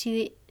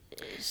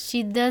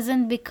she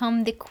doesn't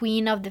become the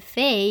queen of the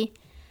Fae,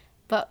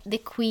 but the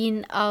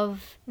queen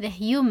of the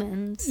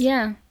humans.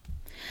 Yeah.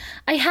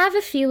 I have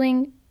a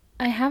feeling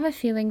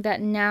that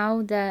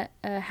now that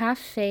a half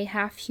fae,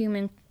 half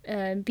human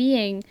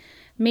being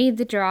made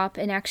the drop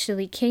and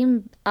actually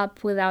came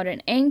up without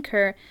an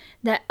anchor,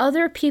 that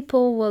other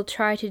people will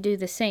try to do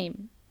the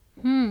same.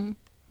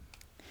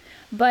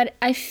 But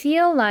I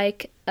feel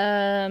like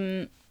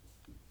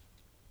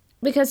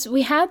because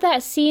we had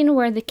that scene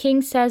where the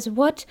king says,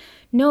 "What?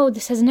 No,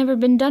 this has never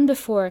been done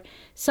before.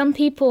 Some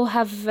people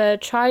have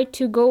tried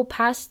to go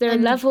past their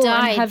And level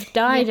died. and have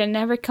died and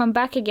never come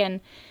back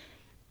again."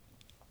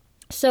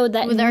 So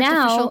that With now,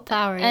 artificial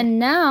power. and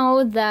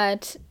now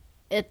that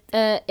it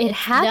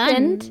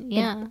happened, done,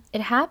 yeah.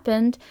 it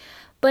happened.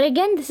 But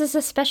again, this is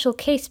a special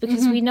case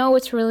because Mm-hmm. we know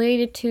it's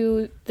related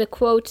to the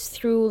quotes,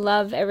 "Through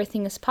love,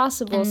 everything is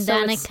possible." And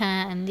so it's,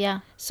 Danica, and yeah.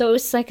 so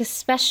it's like a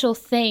special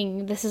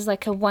thing. This is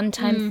like a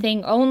one-time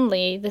thing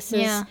only. This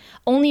is Yeah.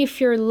 only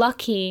if you're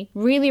lucky,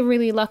 really,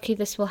 really lucky,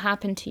 this will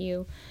happen to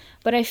you.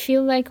 But I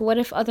feel like, what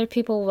if other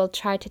people will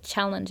try to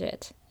challenge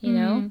it, you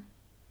know?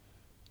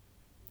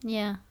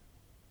 Yeah.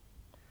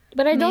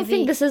 But I don't Maybe-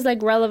 think this is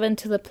like relevant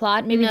to the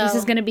plot. Maybe this No.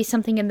 is going to be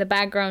something in the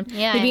background.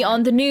 Yeah, Maybe yeah.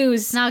 on the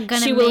news, Not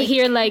gonna she will make-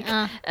 hear like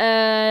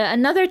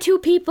another 2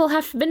 people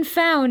have been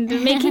found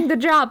making the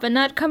drop and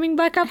not coming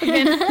back up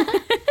again.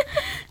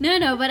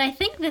 No, but I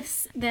think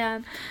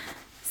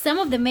some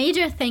of the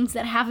major things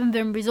that haven't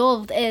been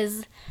resolved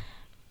is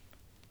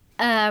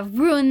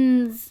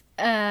Rune's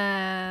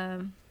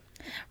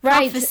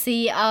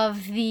prophecy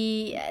of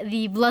the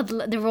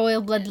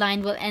royal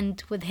bloodline will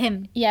end with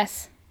him.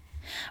 Yes.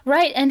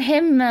 Right, and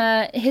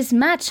his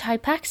match,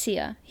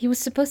 Hypaxia. He was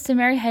supposed to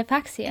marry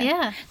Hypaxia.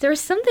 Yeah. There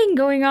was something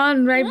going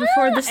on right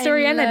before the I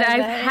story ended. love I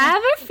that.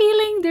 have a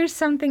feeling there's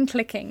something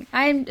clicking.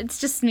 It's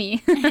just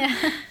me.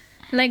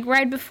 Like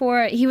right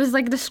before, he was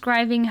like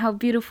describing how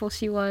beautiful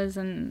she was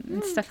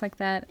and stuff like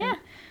that. Yeah.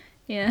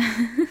 Yeah.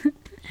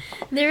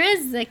 There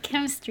is a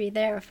chemistry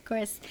there, of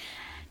course.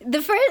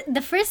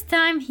 The first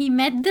time he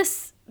met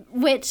this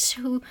witch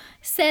who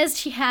says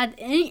she had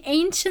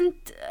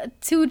ancient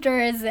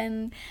tutors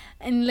and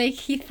like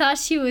he thought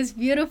she was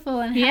beautiful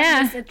and Yeah.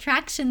 had this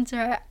attraction to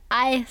her,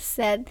 I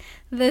said,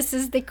 this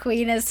is the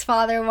queen his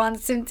father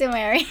wants him to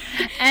marry.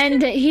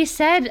 And he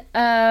said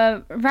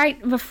right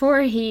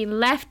before he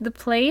left the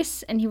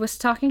place and he was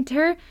talking to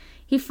her,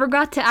 he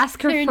forgot to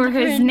ask her for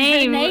his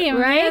name,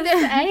 right?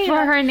 Yes, I For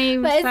know. her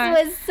name. But sorry.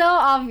 it was so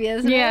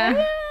obvious. Yeah.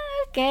 Like,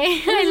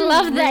 okay. I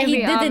love that he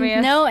really didn't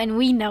obvious. know and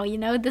we know, you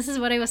know. This is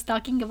what I was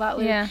talking about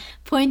with Yeah.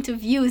 point of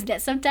views,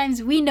 that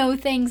sometimes we know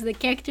things the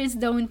characters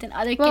don't and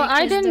other Well, characters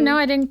I didn't don't. know.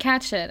 I didn't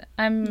catch it.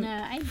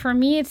 For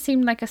me, it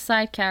seemed like a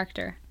side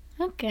character.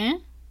 Okay.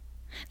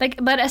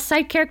 But a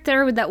side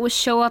character that would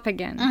show up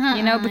again,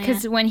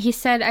 because when he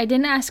said, "I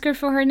didn't ask her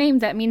for her name,"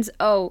 that means,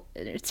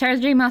 Sarah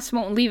J. Maas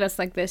won't leave us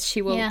like this.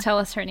 She will Yeah. tell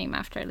us her name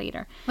after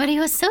later. But he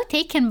was so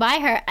taken by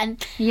her,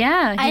 and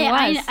Yeah, he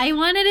was. I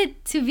wanted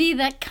it to be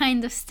that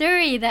kind of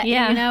story that,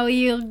 Yeah. you know,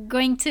 you're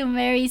going to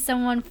marry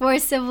someone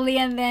forcibly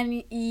and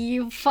then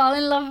you fall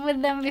in love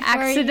with them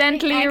before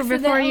Accidentally or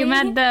before you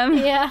met them.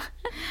 Yeah.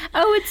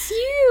 Oh, it's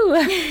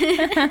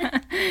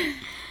you!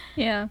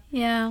 Yeah.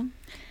 Yeah.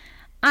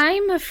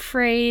 I'm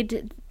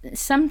afraid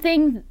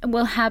something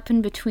will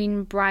happen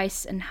between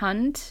Bryce and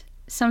Hunt.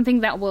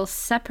 Something that will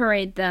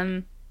separate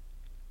them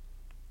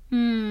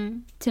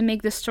to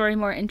make the story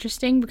more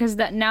interesting, because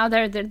that now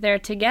they're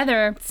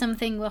together,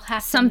 Something will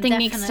happen. something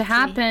needs to definitely.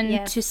 happen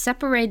Yes. to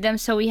separate them,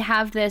 so we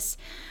have this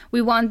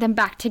we want them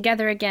back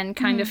together again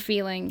kind of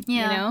feeling.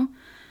 Yeah. You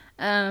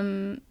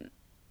know,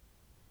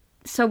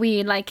 so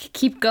we like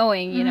keep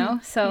going, you know.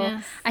 So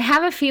Yes. I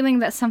have a feeling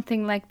that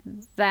something like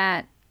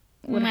that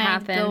would Might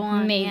happen. go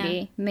on,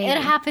 Maybe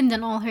It happened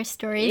in all her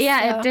stories. Yeah,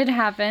 so. it did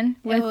happen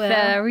with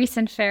will. Reese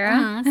and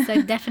Farah.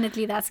 So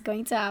definitely that's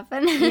going to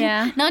happen.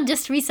 Yeah. Not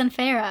just Reese and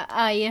Farah.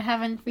 You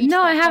haven't reached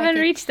No, that I haven't part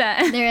yet. reached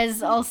that. There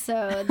is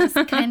also this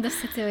kind of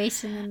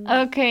situation in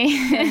Okay.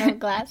 Eternal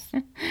Glass.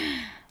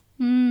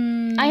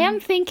 I am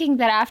thinking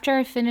that after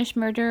I finish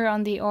Murder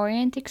on the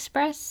Orient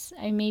Express,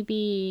 I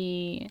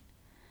maybe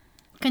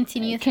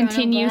Continue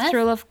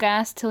Thrill of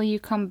Gas till you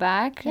come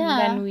back, Yeah. and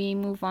then we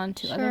move on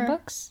to other Sure.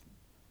 books.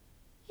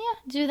 Yeah,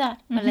 do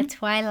that. Well, it's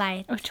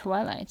Twilight. Or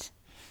Twilight.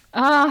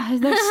 Ah,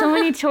 there's so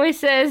many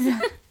choices.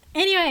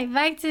 Anyway,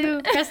 back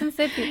to Crescent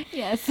City.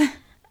 Yes.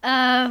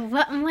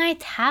 What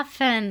might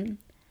happen?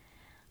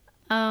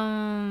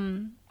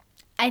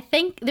 I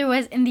think there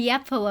was in the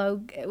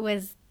epilogue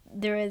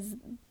there was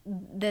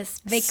this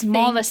big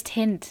Smallest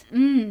hint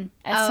thing,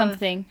 at of-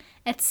 something.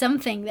 It's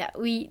something that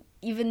we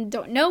even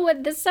don't know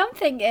what the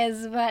something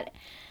is, but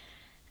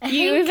I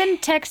You think- even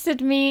texted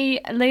me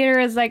later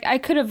as like, I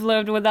could have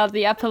lived without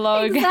the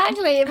epilogue.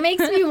 exactly. It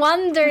makes me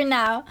wonder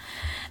now.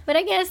 But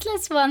I guess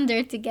let's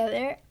wonder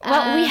together.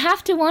 Well, we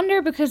have to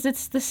wonder because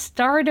it's the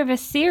start of a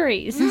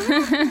series.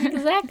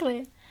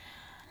 Exactly.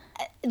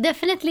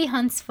 Definitely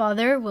Hunt's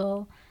father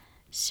will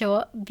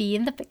be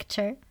in the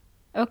picture.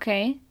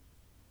 Okay.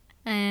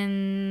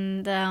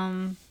 And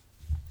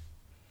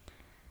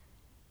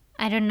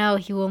I don't know,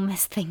 he will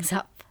mess things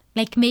up.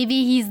 Like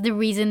maybe he's the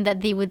reason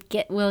that they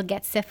will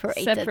get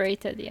separated.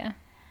 Separated, yeah.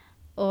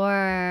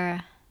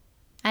 Or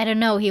I don't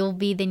know, he will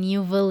be the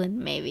new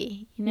villain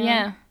maybe. You know?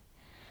 Yeah.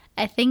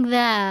 I think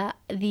that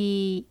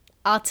the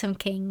Autumn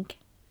King,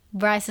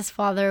 Bryce's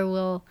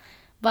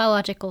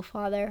biological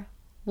father,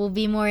 will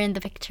be more in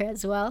the picture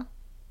as well.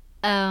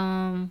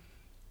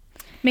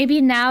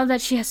 Maybe now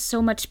that she has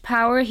so much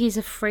power, he's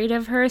afraid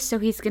of her, so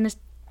he's gonna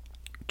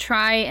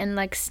try and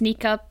like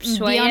sneak up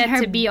Shueya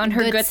to be on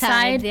her good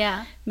side.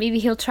 Yeah. Maybe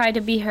he'll try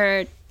to be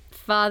her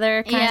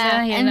father, kind of.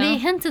 Yeah, you and know? they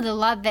hinted a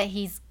lot that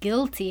he's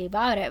guilty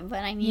about it, but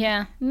I mean,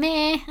 Yeah.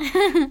 meh.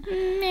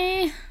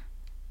 Meh.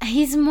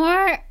 He's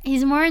more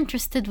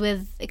interested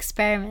with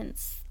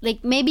experiments.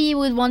 Like maybe he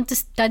would want to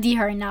study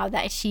her now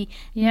that she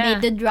Yeah.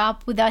 made the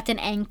drop without an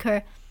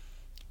anchor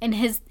in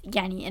his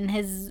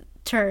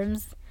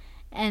terms,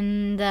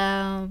 and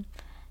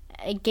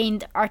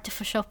gained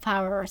artificial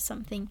power or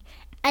something.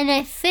 And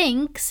I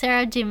think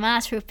Sarah J.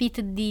 Maas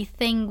repeated the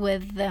thing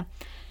with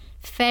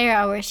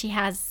Farah where she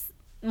has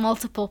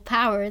multiple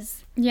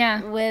powers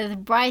Yeah.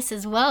 with Bryce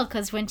as well,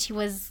 because when she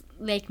was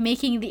like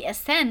making the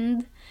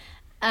ascend,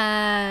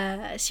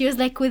 she was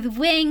like with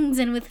wings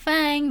and with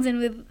fangs and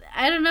with,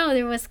 I don't know,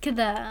 there was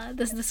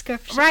this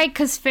description. Right,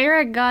 because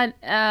Farah got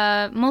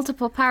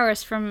multiple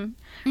powers from...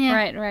 Yeah.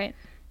 Right.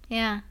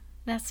 Yeah,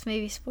 that's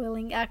maybe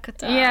spoiling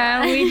ACOTAR.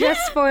 Yeah, we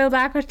just spoiled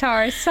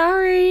ACOTAR.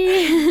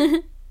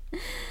 Sorry.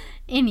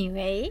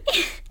 Anyway.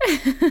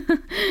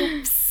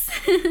 Oops.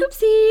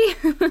 Oopsie.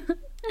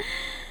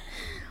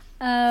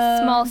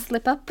 Small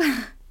slip up.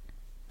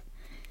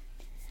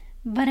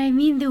 But I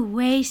mean, the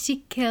way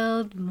she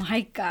killed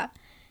Micah.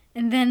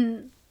 And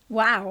then,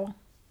 wow.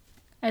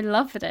 I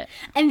loved it.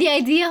 And the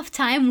idea of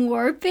time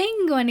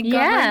warping when a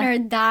Yeah. governor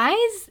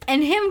dies,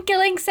 and him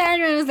killing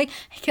Sandra, and it was like,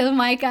 I killed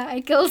Micah, I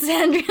killed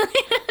Sandra.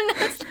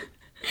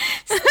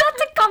 It's not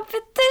a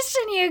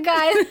competition, you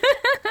guys.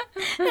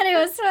 And it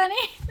was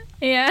funny.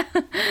 Yeah.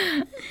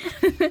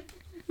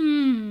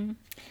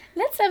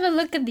 Let's have a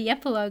look at the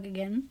epilogue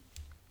again.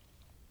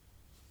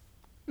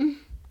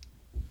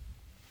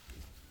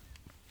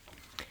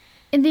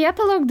 In the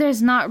epilogue,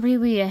 there's not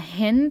really a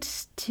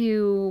hint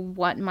to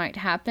what might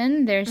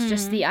happen. There's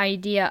just the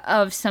idea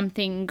of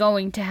something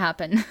going to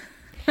happen.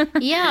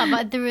 Yeah,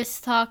 but there is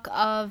talk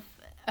of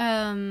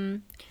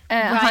Bryce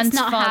Hunt's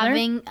not father.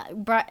 having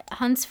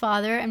Hunt's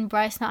father and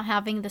Bryce not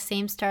having the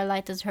same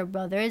starlight as her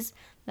brothers.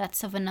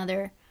 That's of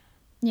another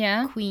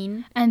Yeah.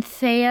 queen. And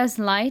Thea's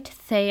light.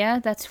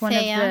 Thea, that's one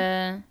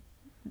Thea.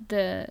 of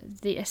the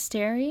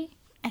Asteri.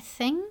 I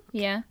think.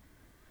 Yeah.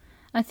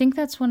 I think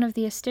that's one of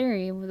the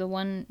Asteri, the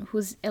one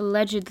who's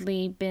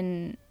allegedly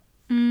been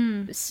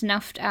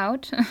snuffed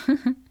out.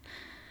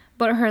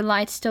 But her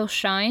light still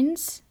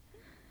shines.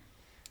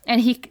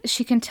 And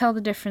she can tell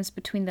the difference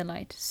between the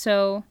light.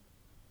 So,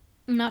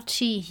 Not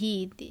she,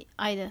 he, the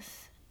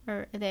Idas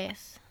or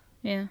Idaeus.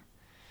 yeah.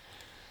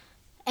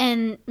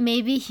 And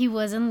maybe he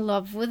was in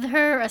love with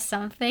her or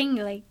something.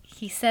 Like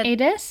he said.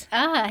 Adis?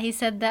 He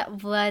said that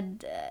blood,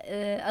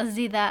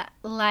 that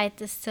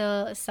light is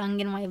still sung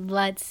in my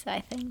blood. So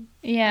I think.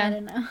 Yeah. I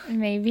don't know.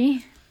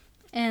 Maybe.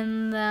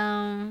 And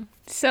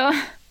So,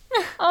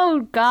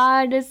 oh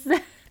God.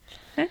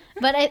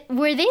 but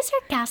were they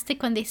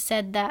sarcastic when they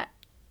said that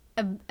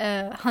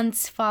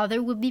Hunt's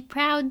father would be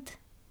proud?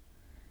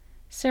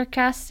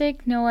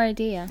 Sarcastic? No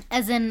idea.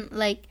 As in,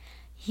 like,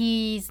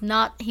 he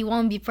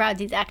won't be proud,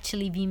 he'd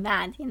actually be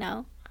mad, you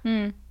know?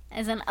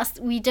 As in,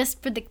 we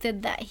just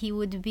predicted that he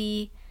would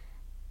be,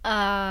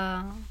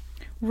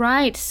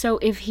 Right, so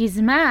if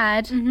he's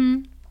mad,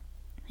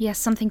 he has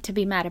something to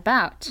be mad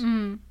about.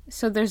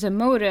 So there's a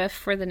motive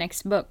for the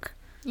next book.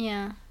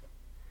 Yeah.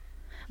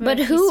 But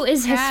Where who he's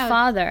is his proud.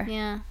 father?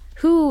 Yeah.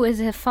 Who is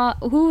the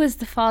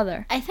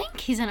father? I think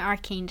he's an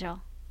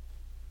archangel.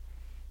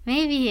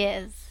 Maybe he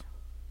is.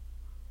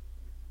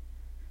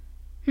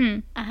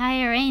 A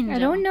higher angel. I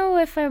don't know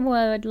if I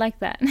would like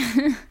that.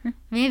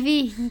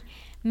 Maybe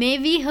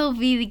he'll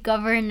be the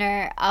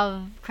governor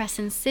of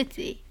Crescent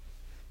City.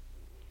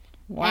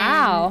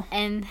 Wow.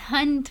 And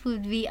Hunt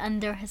would be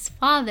under his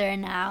father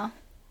now.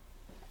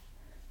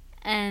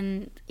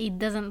 And he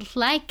doesn't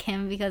like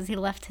him because he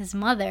left his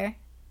mother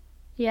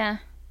Yeah.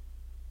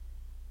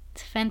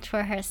 to fend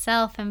for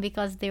herself, and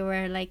because they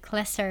were like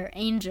lesser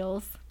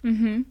angels.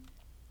 Mm-hmm.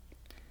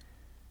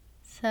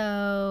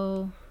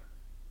 So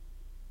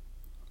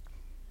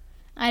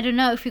I don't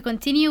know, if we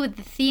continue with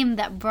the theme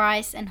that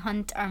Bryce and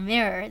Hunt are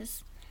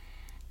mirrors,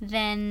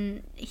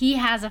 then he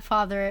has a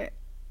father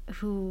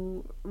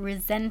who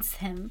resents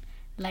him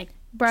like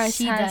Bryce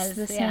she has does.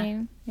 the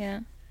same.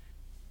 Yeah.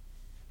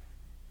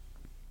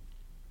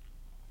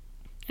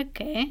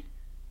 Okay.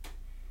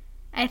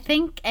 I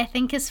think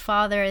his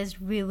father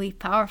is really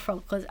powerful,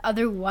 because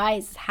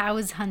otherwise, how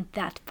is Hunt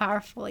that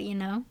powerful, you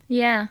know?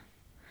 Yeah.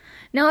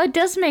 No, it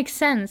does make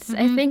sense.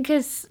 I think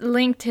it's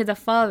linked to the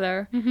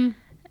father.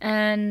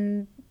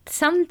 And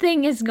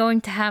something is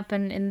going to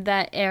happen in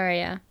that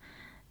area.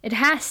 It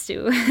has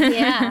to.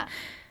 Yeah.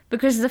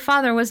 Because the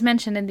father was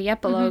mentioned in the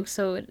epilogue,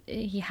 so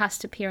he has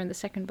to appear in the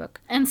second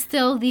book. And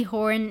still, the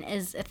horn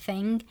is a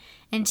thing,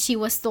 and she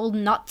was told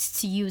not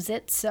to use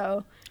it,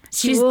 so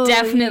She's will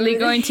definitely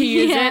going to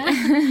use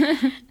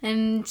it.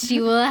 And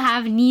she will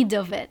have need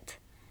of it.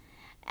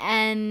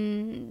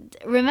 And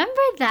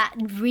remember that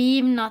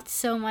dream, not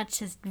so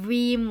much as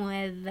dream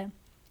with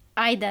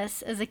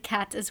Idas as a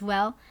cat as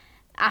well.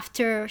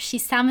 after she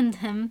summoned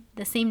him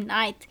the same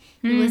night,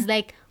 he was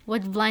like,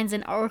 what blinds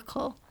an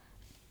oracle?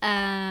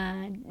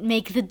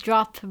 Make the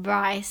drop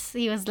rise.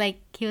 He was like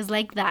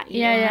that.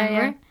 You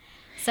remember?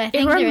 So I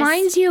think it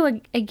reminds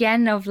you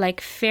again of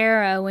like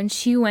Farah when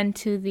she went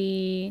to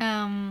the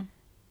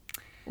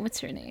what's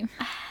her name?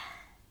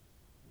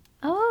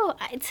 Oh,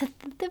 it's at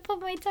the tip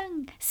of my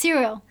tongue.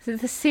 Cereal.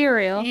 The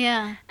cereal.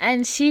 Yeah.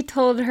 And she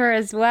told her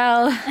as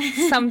well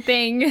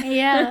something.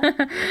 Yeah.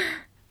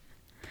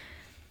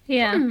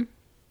 Yeah.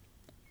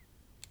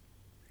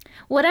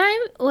 What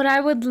I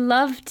would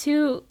love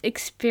to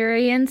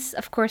experience,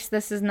 of course,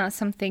 this is not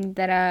something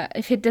that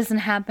if it doesn't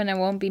happen, I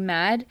won't be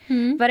mad.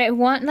 But I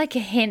want like a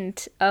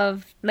hint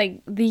of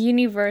like the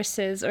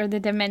universes or the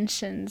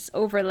dimensions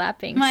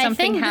overlapping. Well,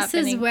 something I think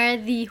happening. this is where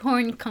the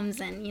horn comes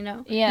in.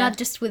 Yeah. Not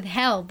just with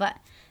hell, but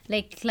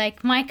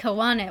like Micah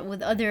wanted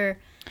with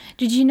other.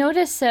 Did you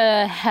notice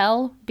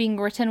hell being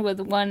written with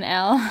one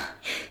L?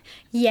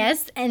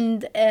 Yes,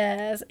 and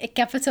a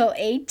capital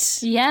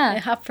H. Yeah.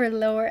 Upper,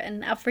 lower,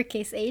 and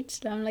uppercase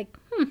H. So I'm like,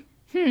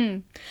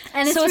 And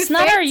so it's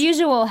not our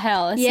usual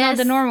hell. It's not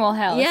the normal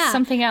hell. Yeah. It's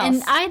something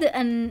else.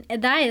 And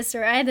Adias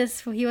or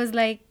Idis, he was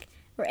like,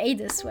 or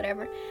Adis,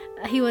 whatever.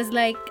 He was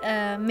like,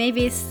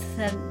 maybe it's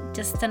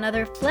just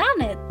another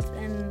planet.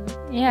 And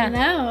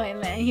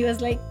and he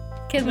was like,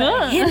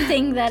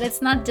 hinting that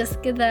it's not just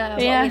what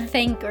we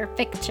think or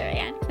picture.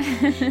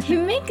 He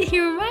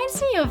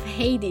reminds me of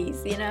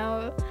Hades,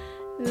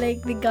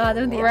 like the god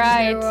of the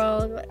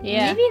underworld.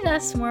 Yeah. Maybe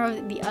that's more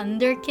of the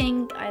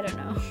Underking. I don't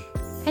know.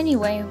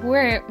 Anyway,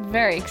 we're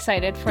very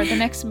excited for the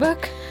next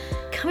book.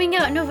 Coming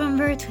out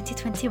November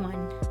 2021.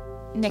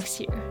 Next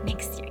year,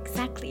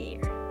 exactly a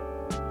year.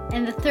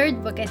 And the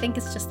third book, I think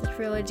it's just the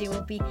trilogy,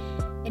 will be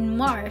in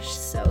March.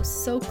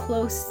 So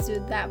close to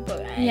that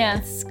book. Yeah.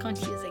 It's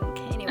confusing.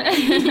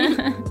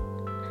 Anyway.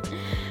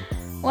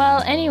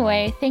 Well,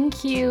 anyway,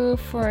 thank you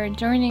for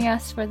joining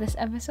us for this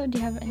episode. Do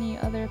you have any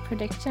other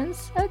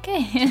predictions?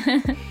 Okay.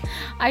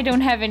 I don't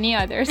have any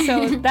other.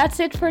 So that's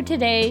it for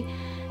today.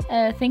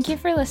 Thank you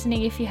for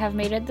listening if you have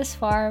made it this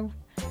far.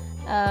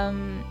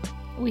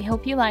 We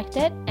hope you liked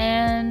it.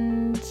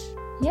 And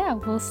yeah,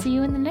 we'll see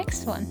you in the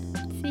next one.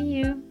 See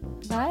you.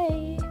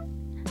 Bye.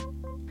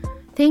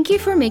 Thank you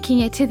for making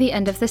it to the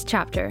end of this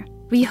chapter.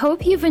 We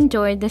hope you've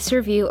enjoyed this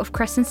review of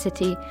Crescent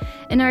City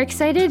and are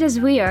excited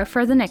as we are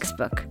for the next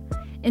book.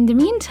 In the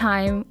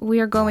meantime, we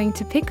are going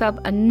to pick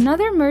up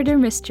another murder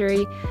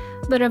mystery,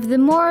 but of the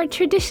more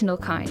traditional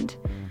kind,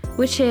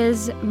 which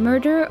is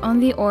Murder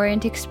on the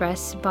Orient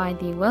Express by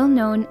the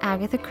well-known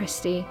Agatha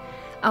Christie,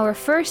 our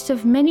first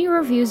of many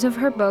reviews of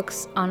her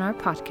books on our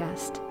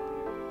podcast.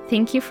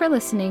 Thank you for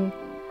listening.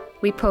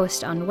 We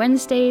post on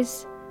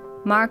Wednesdays.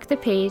 Mark the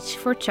page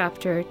for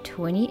chapter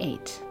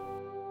 28.